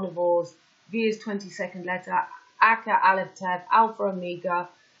carnivores. V is 22nd letter. Aka Aleph Tef, Alpha Omega.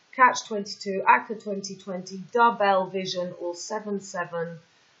 Catch 22, Aka 2020, Double Vision, or 7-7,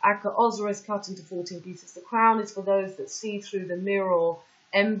 Aka Osiris cut into 14 pieces. The crown is for those that see through the mirror.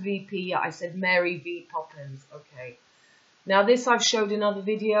 MVP, I said Mary V. Poppins. Okay. Now this I've showed in other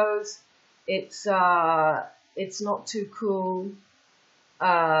videos. It's not too cool.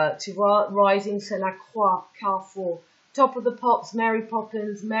 Rising, c'est la croix, Carrefour. Top of the Pops, Mary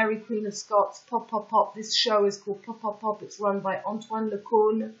Poppins, Mary Queen of Scots, Pop Pop Pop. This show is called Pop Pop Pop. It's run by Antoine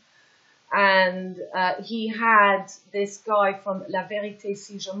Lecaune. And he had this guy from La Vérité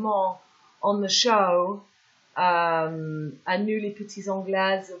Si Je Mens on the show. À nous les petits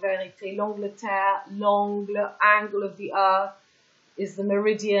Anglaises, La Vérité, l'Angleterre, l'angle, angle of the earth is the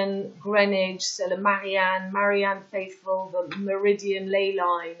meridian, Greenwich, c'est le Marianne Faithful, the meridian ley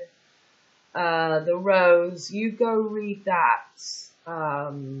line. The rose, you go read that.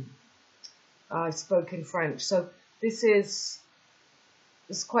 I spoke in French, so this is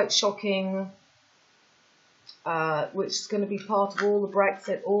quite shocking, which is going to be part of all the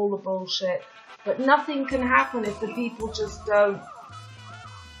Brexit, all the bullshit, but nothing can happen if the people just don't.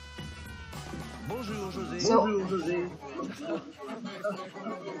 Bonjour José. So, bonjour José.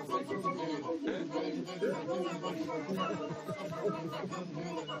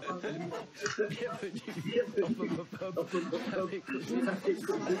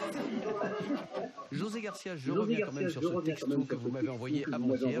 José Garcia, je reviens quand même sur ce texto que vous m'avez envoyé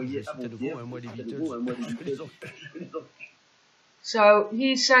avant-hier. Je suis à nouveau un mois des Beatles. So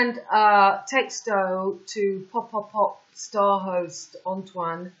he sent a texto to Pop Pop Pop star host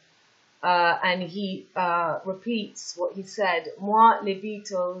Antoine, and he repeats what he said. Moi, les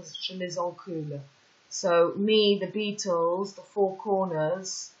Beatles, je les encule. So me, the Beatles, the Four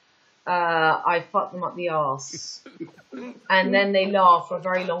Corners, I fuck them up the arse. And then they laugh for a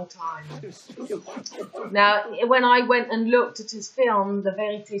very long time. Now, when I went and looked at his film, La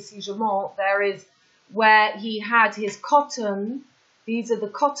Vérité Si Je Mens, there is where he had his cotton. These are the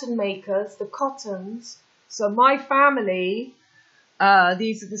cotton makers, the cottons. So my family,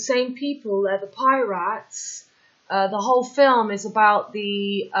 these are the same people, they're the pirates. The whole film is about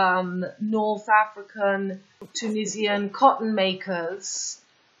the North African, Tunisian cotton makers.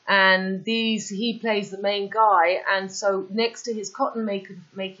 And he plays the main guy. And so next to his cotton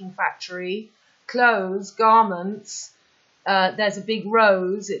making factory, clothes, garments, there's a big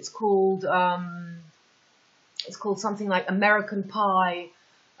rose. It's called something like American Pie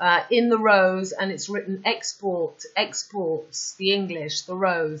in the rose, and it's written exports, the English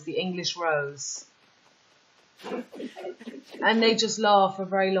rose. And they just laugh for a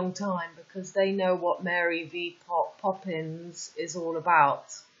very long time because they know what Mary V. Poppins is all about.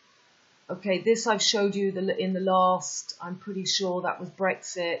 Okay, this I've showed you in the last, I'm pretty sure that was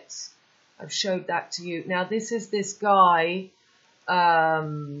Brexit. I've showed that to you. Now this is this guy,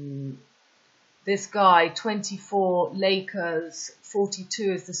 24 Lakers,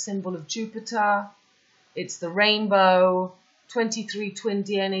 42 is the symbol of Jupiter. It's the rainbow. 23 twin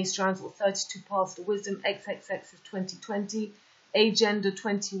DNA strands or 32 paths to wisdom. XXX is 2020. Agender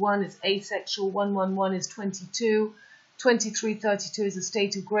 21 is asexual. 111 is 22. 2332 is a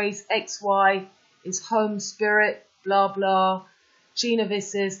state of grace. XY is home spirit. Blah blah.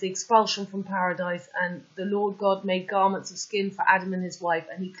 Genovis is the expulsion from paradise, and the Lord God made garments of skin for Adam and his wife,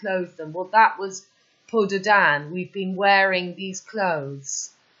 and he clothed them. Well, that was Podadan. We've been wearing these clothes.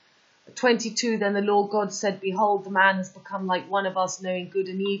 22, then the Lord God said, behold, the man has become like one of us, knowing good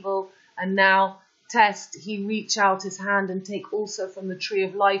and evil. And now, test, he reach out his hand and take also from the tree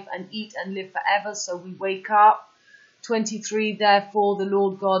of life and eat and live forever. So we wake up. 23, therefore the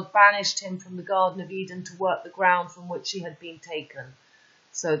Lord God banished him from the Garden of Eden to work the ground from which he had been taken.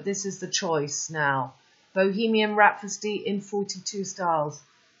 So this is the choice now. Bohemian Rhapsody in 42 styles.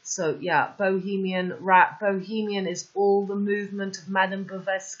 So yeah, Bohemian rap. Bohemian is all the movement of Madame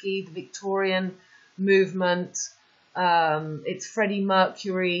Blavatsky, the Victorian movement. It's Freddie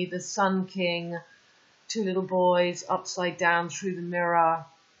Mercury, the Sun King, two little boys upside down through the mirror.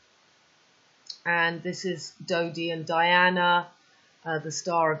 And this is Dodie and Diana, the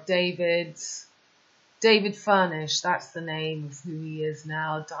Star of David's. David Furnish, that's the name of who he is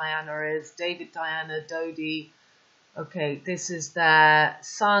now. Diana is David, Diana, Dodie. Okay, this is their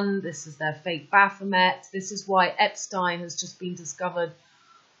son. This is their fake Baphomet. This is why Epstein has just been discovered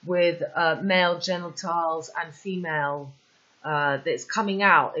with male genitals and female. That's coming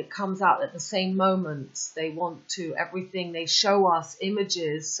out. It comes out at the same moment. They want to, everything, they show us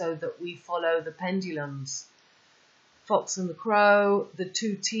images so that we follow the pendulums. Fox and the Crow, the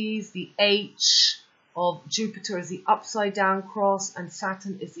two T's, the H of Jupiter is the upside down cross, and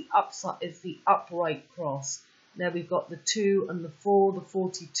Saturn is the upright cross. There we've got the 2 and the 4, the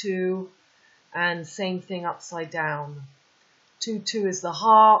 42, and same thing upside down. 2-2 is the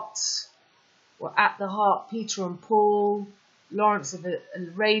heart. We're at the heart, Peter and Paul, Lawrence of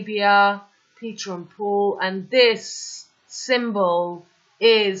Arabia, Peter and Paul, and this symbol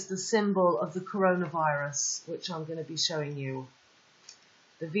is the symbol of the coronavirus, which I'm going to be showing you.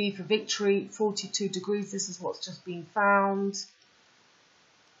 The V for victory, 42 degrees, this is what's just been found.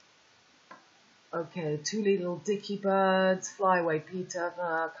 Okay, two little dicky birds, fly away Peter,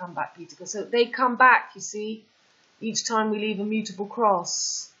 come back Peter. So they come back, you see, each time we leave a mutable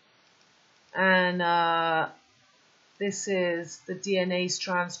cross. And this is the DNA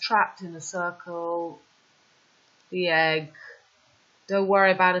strands trapped in a circle, the egg. Don't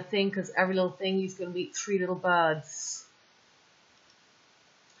worry about a thing, because every little thing is going to be 3 little birds.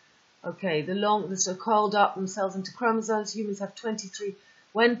 Okay, the coiled up themselves into chromosomes. Humans have 23.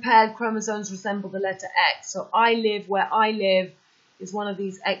 When paired, chromosomes resemble the letter X. So where I live is one of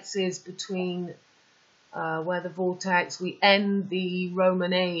these X's between where the vortex, we end the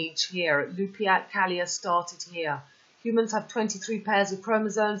Roman age here. Lupercalia started here. Humans have 23 pairs of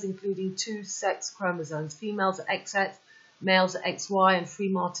chromosomes, including 2 sex chromosomes. Females are XX, males are XY, and free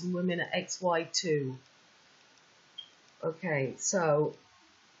Martin women are XY2. Okay, so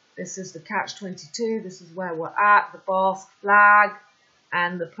this is the catch-22. This is where we're at. The Basque flag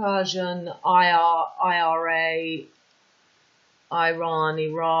and the Persian IRA, Iran,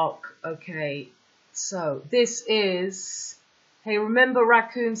 Iraq. Okay, so this is, hey, remember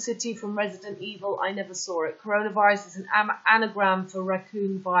Raccoon City from Resident Evil? I never saw it. Coronavirus is an anagram for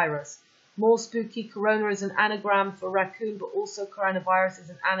raccoon virus. More spooky, corona is an anagram for raccoon, but also coronavirus is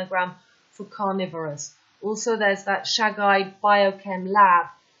an anagram for carnivorous. Also, there's that shag-eyed biochem lab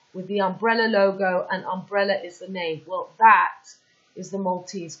with the umbrella logo, and umbrella is the name. Well, that is the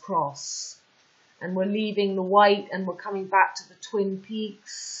Maltese cross. And we're leaving the white and we're coming back to the Twin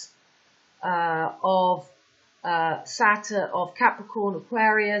Peaks. of Saturn, of Capricorn,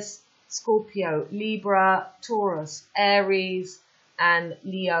 Aquarius, Scorpio, Libra, Taurus, Aries, and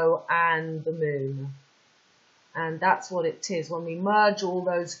Leo, and the Moon. And that's what it is. When we merge all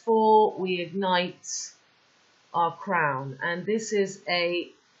those four, we ignite our crown. And this is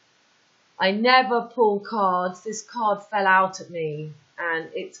I never pull cards. This card fell out at me, and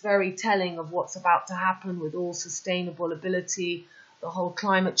it's very telling of what's about to happen with all sustainable ability, the whole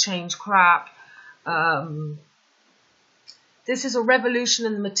climate change crap. This is a revolution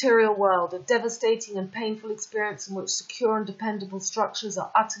in the material world, a devastating and painful experience in which secure and dependable structures are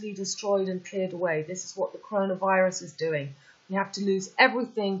utterly destroyed and cleared away. This is what the coronavirus is doing. We have to lose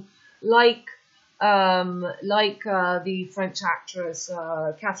everything, like the French actress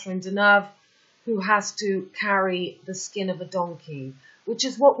Catherine Deneb, who has to carry the skin of a donkey, which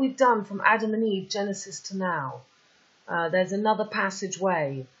is what we've done from Adam and Eve, Genesis to now. There's another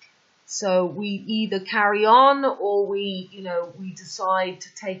passageway. So we either carry on, or we decide to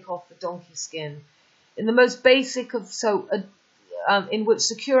take off the donkey skin. In the most basic of, in which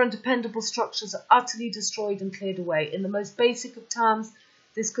secure and dependable structures are utterly destroyed and cleared away. In the most basic of terms,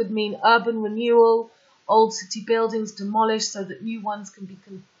 this could mean urban renewal, old city buildings demolished so that new ones can be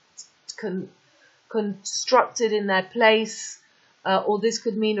constructed in their place, or this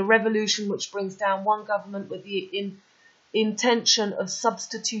could mean a revolution which brings down one government with the intention of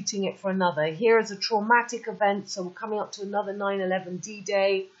substituting it for another. Here is a traumatic event, so we're coming up to another 9/11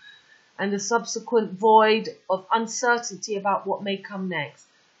 D-Day, and a subsequent void of uncertainty about what may come next.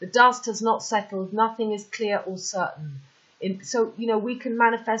 The dust has not settled, nothing is clear or certain. So, we can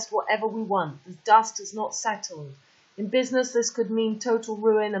manifest whatever we want. The dust has not settled. In business, this could mean total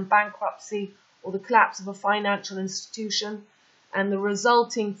ruin and bankruptcy, or the collapse of a financial institution, and the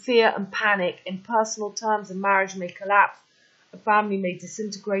resulting fear and panic. In personal terms, a marriage may collapse, a family may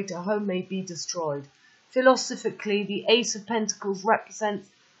disintegrate, a home may be destroyed. Philosophically, the Ace of Pentacles represents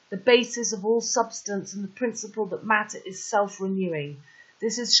the basis of all substance and the principle that matter is self-renewing.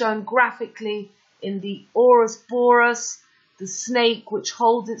 This is shown graphically in the Orus Boreas, the snake which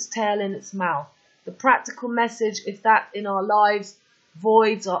holds its tail in its mouth. The practical message is that in our lives,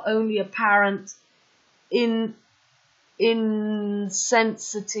 voids are only apparent in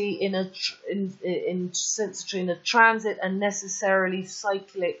sensity in a transit and necessarily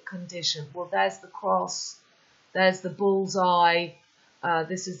cyclic condition. Well, there's the cross, there's the bullseye.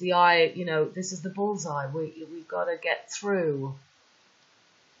 This is the eye. This is the bullseye. We've got to get through.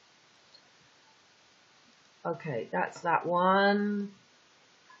 Okay, that's that one.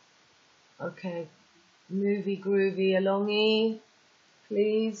 Okay, movie groovy alongy,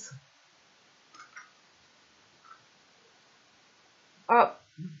 please. Up.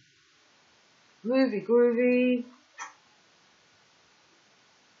 Movie groovy.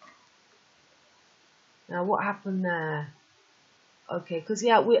 Now what happened there? Okay, because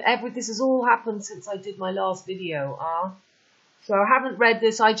this has all happened since I did my last video. So I haven't read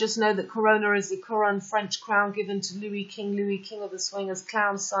this. I just know that Korona is the Couronne French crown given to Louis, King of the Swingers,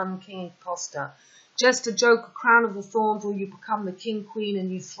 clown, son, king, imposter. Just a joke, a crown of the thorns, or you become the king, queen,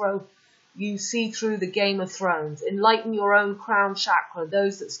 and you see through the Game of Thrones. Enlighten your own crown chakra.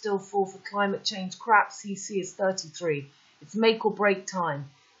 Those that still fall for climate change crap, CC is 33. It's make or break time.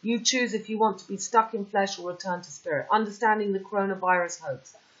 You choose if you want to be stuck in flesh or return to spirit. Understanding the coronavirus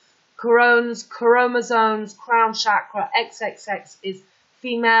hoax. Chromosomes, crown chakra, XXX is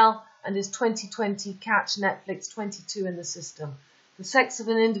female and is 2020. Catch Netflix 22 in the system. The sex of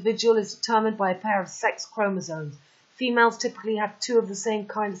an individual is determined by a pair of sex chromosomes. Females typically have two of the same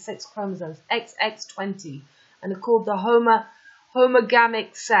kind of sex chromosomes, XX20, and are called the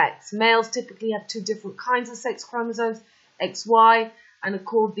homogamic sex. Males typically have two different kinds of sex chromosomes, XY, and are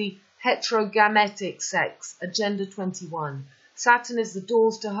called the heterogametic sex, agenda 21. Saturn is the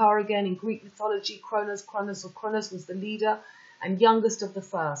doors to her again. In Greek mythology, Chronos was the leader and youngest of the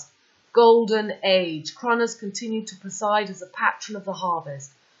first. Golden Age. Chronos continued to preside as a patron of the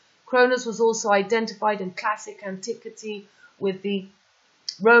harvest. Chronos was also identified in classic antiquity with the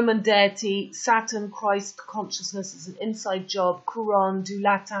Roman deity Saturn. Christ consciousness is an inside job. Couronne, du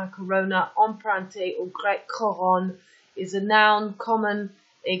Latin corona, emprunté au grec coron, is a noun common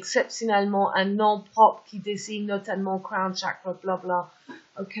exceptionnellement un nom propre qui désigne notamment crown chakra, blah blah.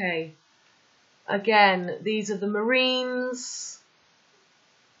 Okay. Again, these are the Marines.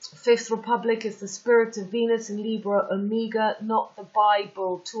 Fifth Republic is the spirit of Venus in Libra, Omega, not the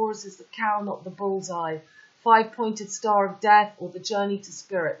Bible. Taurus is the cow, not the bullseye. Five-pointed star of death, or the journey to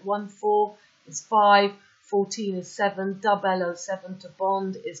spirit. 1-4 is 5, 14 is 7, double 07 to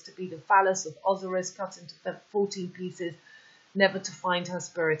bond is to be the phallus of Osiris cut into 14 pieces, never to find her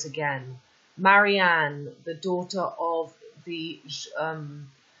spirit again. Marianne, the daughter of the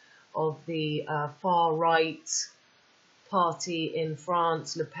far right party in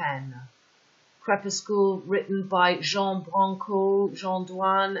France, Le Pen. Crepuscule, written by Jean Branco, Jean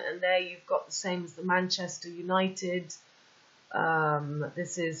Douane, and there you've got the same as the Manchester United.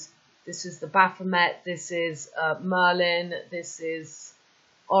 This is the Baphomet. This is Merlin. This is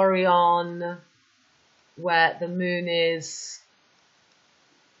Orion, where the moon is.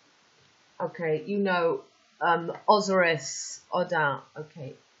 Okay, you know, Osiris, Odin.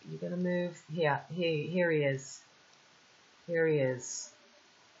 Okay, you're gonna move here. Here he is. Here he is.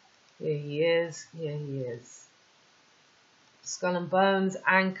 Here he is. Here he is. Skull and Bones,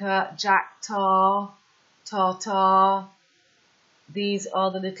 Anchor, Jack Tar, Tartar. These are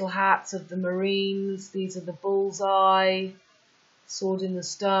the little hats of the Marines. These are the bullseye, sword in the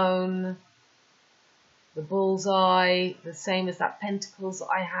stone. The bullseye, the same as that pentacles that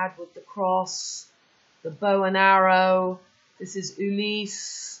I had with the cross. The bow and arrow. This is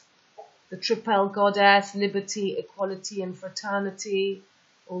Ulysse, the propelled goddess, liberty, equality, and fraternity.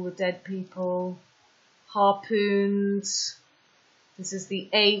 All the dead people. Harpoons. This is the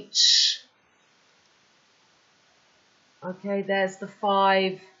H. Okay, there's the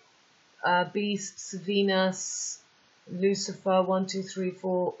 5 beasts, Venus, Lucifer, 1, 2, 3,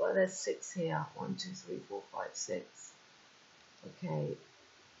 4. Well, there's 6 here. 1, 2, 3, 4, 5, 6. Okay.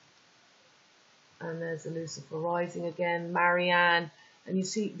 And there's the Lucifer rising again, Marianne. And you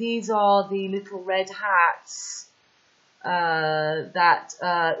see, these are the little red hats that,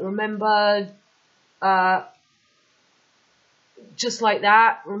 remember, just like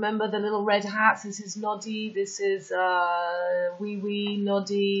that, remember the little red hats. This is Noddy, this is Wee Wee,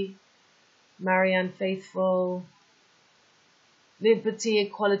 Noddy, Marianne Faithful, Liberty,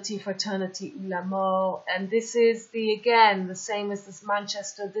 Equality, Fraternity, La Mort. And this is the, again, the same as this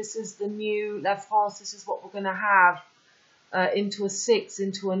Manchester. This is the new La France. This is what we're going to have into a 6,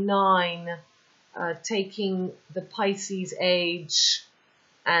 into a 9, taking the Pisces age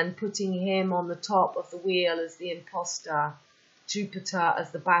and putting him on the top of the wheel as the imposter. Jupiter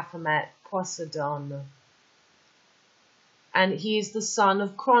as the Baphomet, Poseidon. And he is the son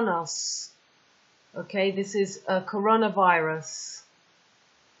of Chronos. Okay, this is a coronavirus.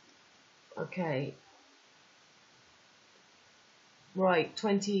 Okay. Right,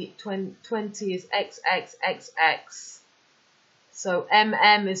 20 is XXXX. So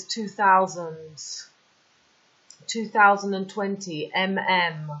MM is 2000. 2020,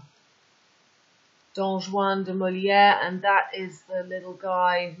 MM. Don Juan de Molière, and that is the little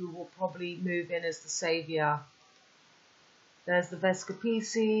guy who will probably move in as the saviour. There's the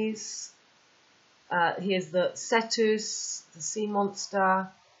Vesca-Pisces. Here's the Cetus, the sea monster.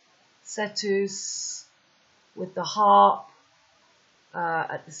 Cetus with the harp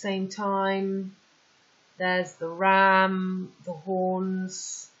at the same time. There's the ram, the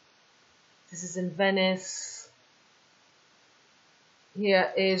horns. This is in Venice.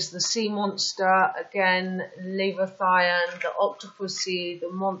 Here is the sea monster, again, Leviathan, the octopussy, the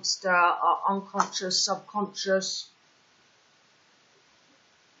monster, are unconscious, subconscious.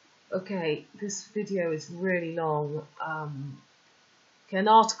 Okay, this video is really long. An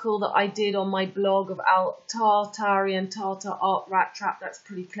article that I did on my blog of Altair Tartar Art Rat Trap, that's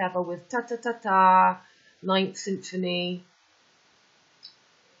pretty clever, with Ta-Ta-Ta-Ta, 9th Symphony,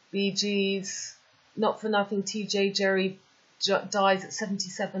 Bee Gees, Not For Nothing, TJ Jerry dies at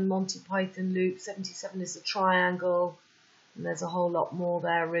 77, Monty Python loop, 77 is the triangle, and there's a whole lot more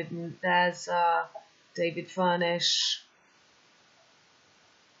there written. There's David Furnish,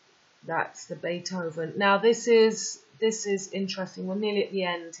 that's the Beethoven. Now this is interesting, we're nearly at the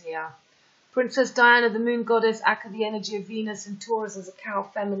end here. Princess Diana, the moon goddess, Akka, the energy of Venus, and Taurus as a cow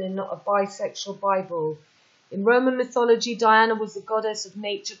feminine, not a bisexual Bible. In Roman mythology, Diana was the goddess of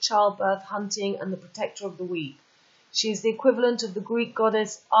nature, childbirth, hunting, and the protector of the weak. She is the equivalent of the Greek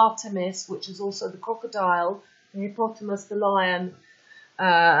goddess Artemis, which is also the crocodile, the hippopotamus, the lion,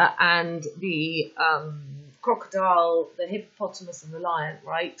 and the crocodile, the hippopotamus, and the lion,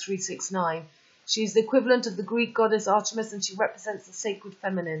 right? 369. She is the equivalent of the Greek goddess Artemis, and she represents the sacred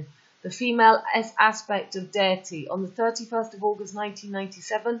feminine, the female aspect of deity. On the 31st of August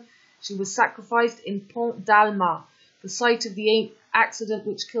 1997, she was sacrificed in Pont d'Alma. The site of the accident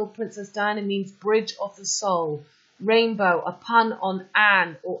which killed Princess Diana means bridge of the soul. Rainbow, a pun on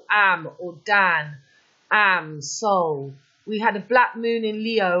Anne, or Am, or Dan. Am, soul. We had a black moon in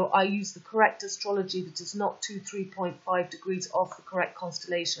Leo. I used the correct astrology that is not 3.5 degrees off the correct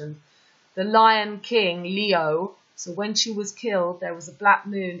constellation. The Lion King, Leo. So when she was killed, there was a black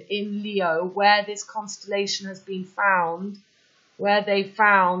moon in Leo, where this constellation has been found, where they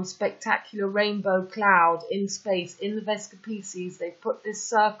found spectacular rainbow cloud in space in the Vega Pisces. They put this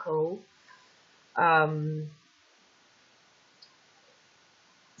circle.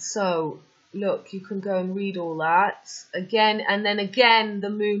 So look, you can go and read all that again, and then again the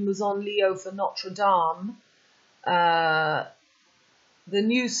moon was on Leo for Notre Dame. The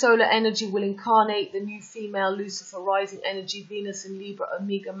new solar energy will incarnate the new female Lucifer rising energy, Venus in Libra,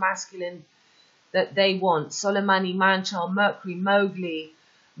 Omega masculine that they want. Soleimani, Manchild, Mercury, Mowgli,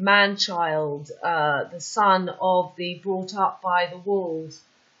 Manchild, the son of the brought up by the wolves.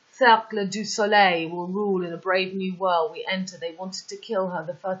 Cercle du Soleil will rule in a brave new world we enter. They wanted to kill her,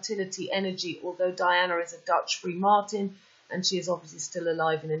 the fertility energy, although Diana is a Dutch free martin and she is obviously still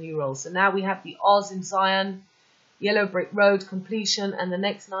alive in a new role. So now we have the Oz in Zion, Yellow Brick Road completion, and the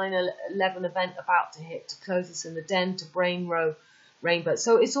next 9/11 event about to hit to close us in the den to Brain Row Rainbow.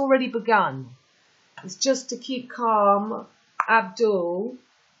 So it's already begun. It's just to keep calm, Abdul,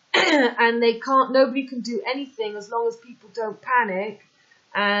 and nobody can do anything as long as people don't panic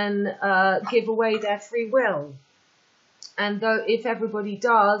and give away their free will. And though if everybody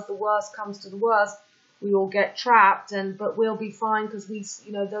does, the worst comes to the worst, we all get trapped, but we'll be fine because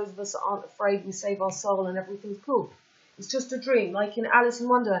those of us that aren't afraid, we save our soul and everything's cool. It's just a dream, like in Alice in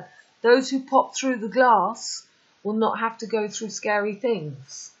Wonderland. Those who pop through the glass will not have to go through scary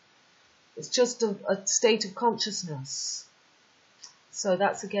things. It's just a state of consciousness. So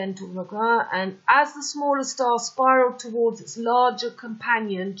that's again talking about, and as the smaller star spiraled towards its larger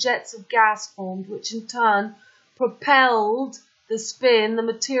companion, jets of gas formed, which in turn propelled the spin, the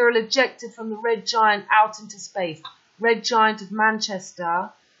material ejected from the red giant out into space. Red giant of Manchester,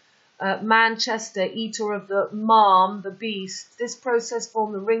 eater of the Marm, the beast. This process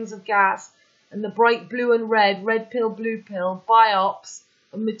formed the rings of gas and the bright blue and red pill, blue pill, biops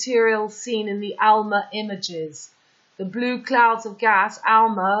of material seen in the ALMA images. The blue clouds of gas,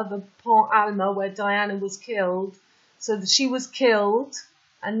 ALMA, the Pont ALMA, where Diana was killed. So she was killed,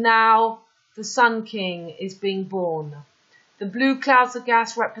 and now the Sun King is being born. The blue clouds of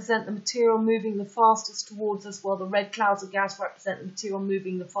gas represent the material moving the fastest towards us, while the red clouds of gas represent the material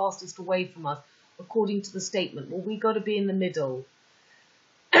moving the fastest away from us, according to the statement. Well, we got to be in the middle.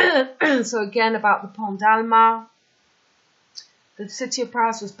 So again, about the Pont d'Alma. The city of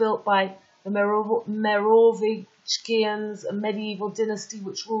Paris was built by the Merovingians, a medieval dynasty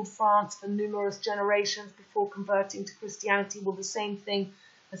which ruled France for numerous generations before converting to Christianity. Well, the same thing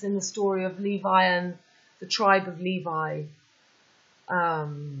as in the story of Levi and the tribe of Levi.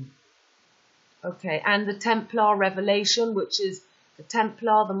 Okay, and the Templar Revelation, which is the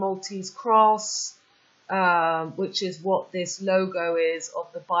Templar, the Maltese cross, which is what this logo is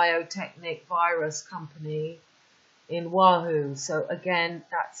of the biotechnic virus company in Wahoo. So again,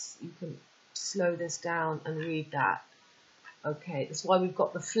 you can slow this down and read that. Okay, that's why we've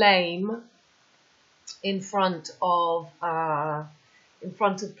got the flame in front of Pont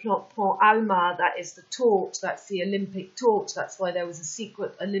Alma. That is the torch. That's the Olympic torch. That's why there was a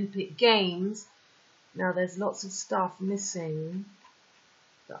secret Olympic Games. Now there's lots of stuff missing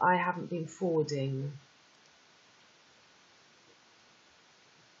that I haven't been forwarding.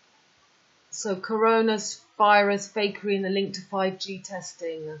 So coronavirus fakery and the link to 5G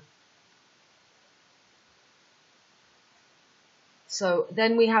testing. So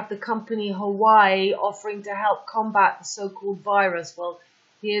then we have the company Hawaii offering to help combat the so-called virus. Well,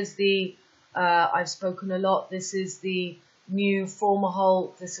 here's the, I've spoken a lot. This is the new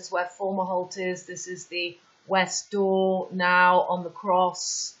Fomalhaut. This is where Fomalhaut is. This is the west door now on the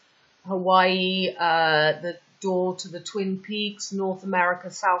cross. Hawaii, the door to the Twin Peaks, North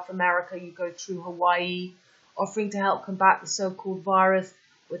America, South America. You go through Hawaii, offering to help combat the so-called virus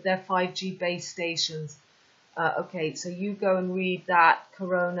with their 5G base stations. Okay, so you go and read that,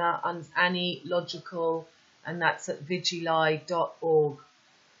 Corona and Annie Logical, and that's at vigili.org.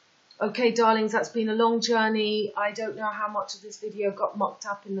 Okay, darlings, that's been a long journey. I don't know how much of this video got mucked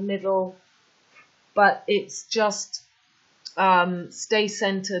up in the middle, but it's just stay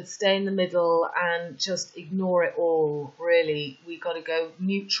centered, stay in the middle, and just ignore it all, really. We got to go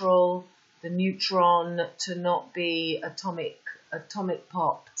neutral, the neutron to not be atomic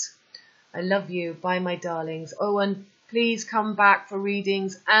popped. I love you. Bye, my darlings. Oh, and please come back for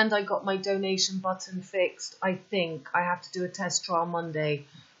readings. And I got my donation button fixed. I think I have to do a test trial Monday,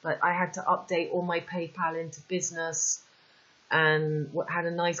 but I had to update all my PayPal into business, and had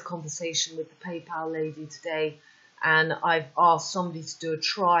a nice conversation with the PayPal lady today. And I've asked somebody to do a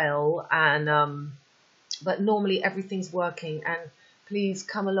trial, and but normally everything's working. And please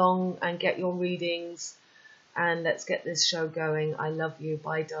come along and get your readings. And let's get this show going. I love you.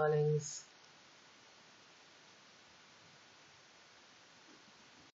 Bye, darlings.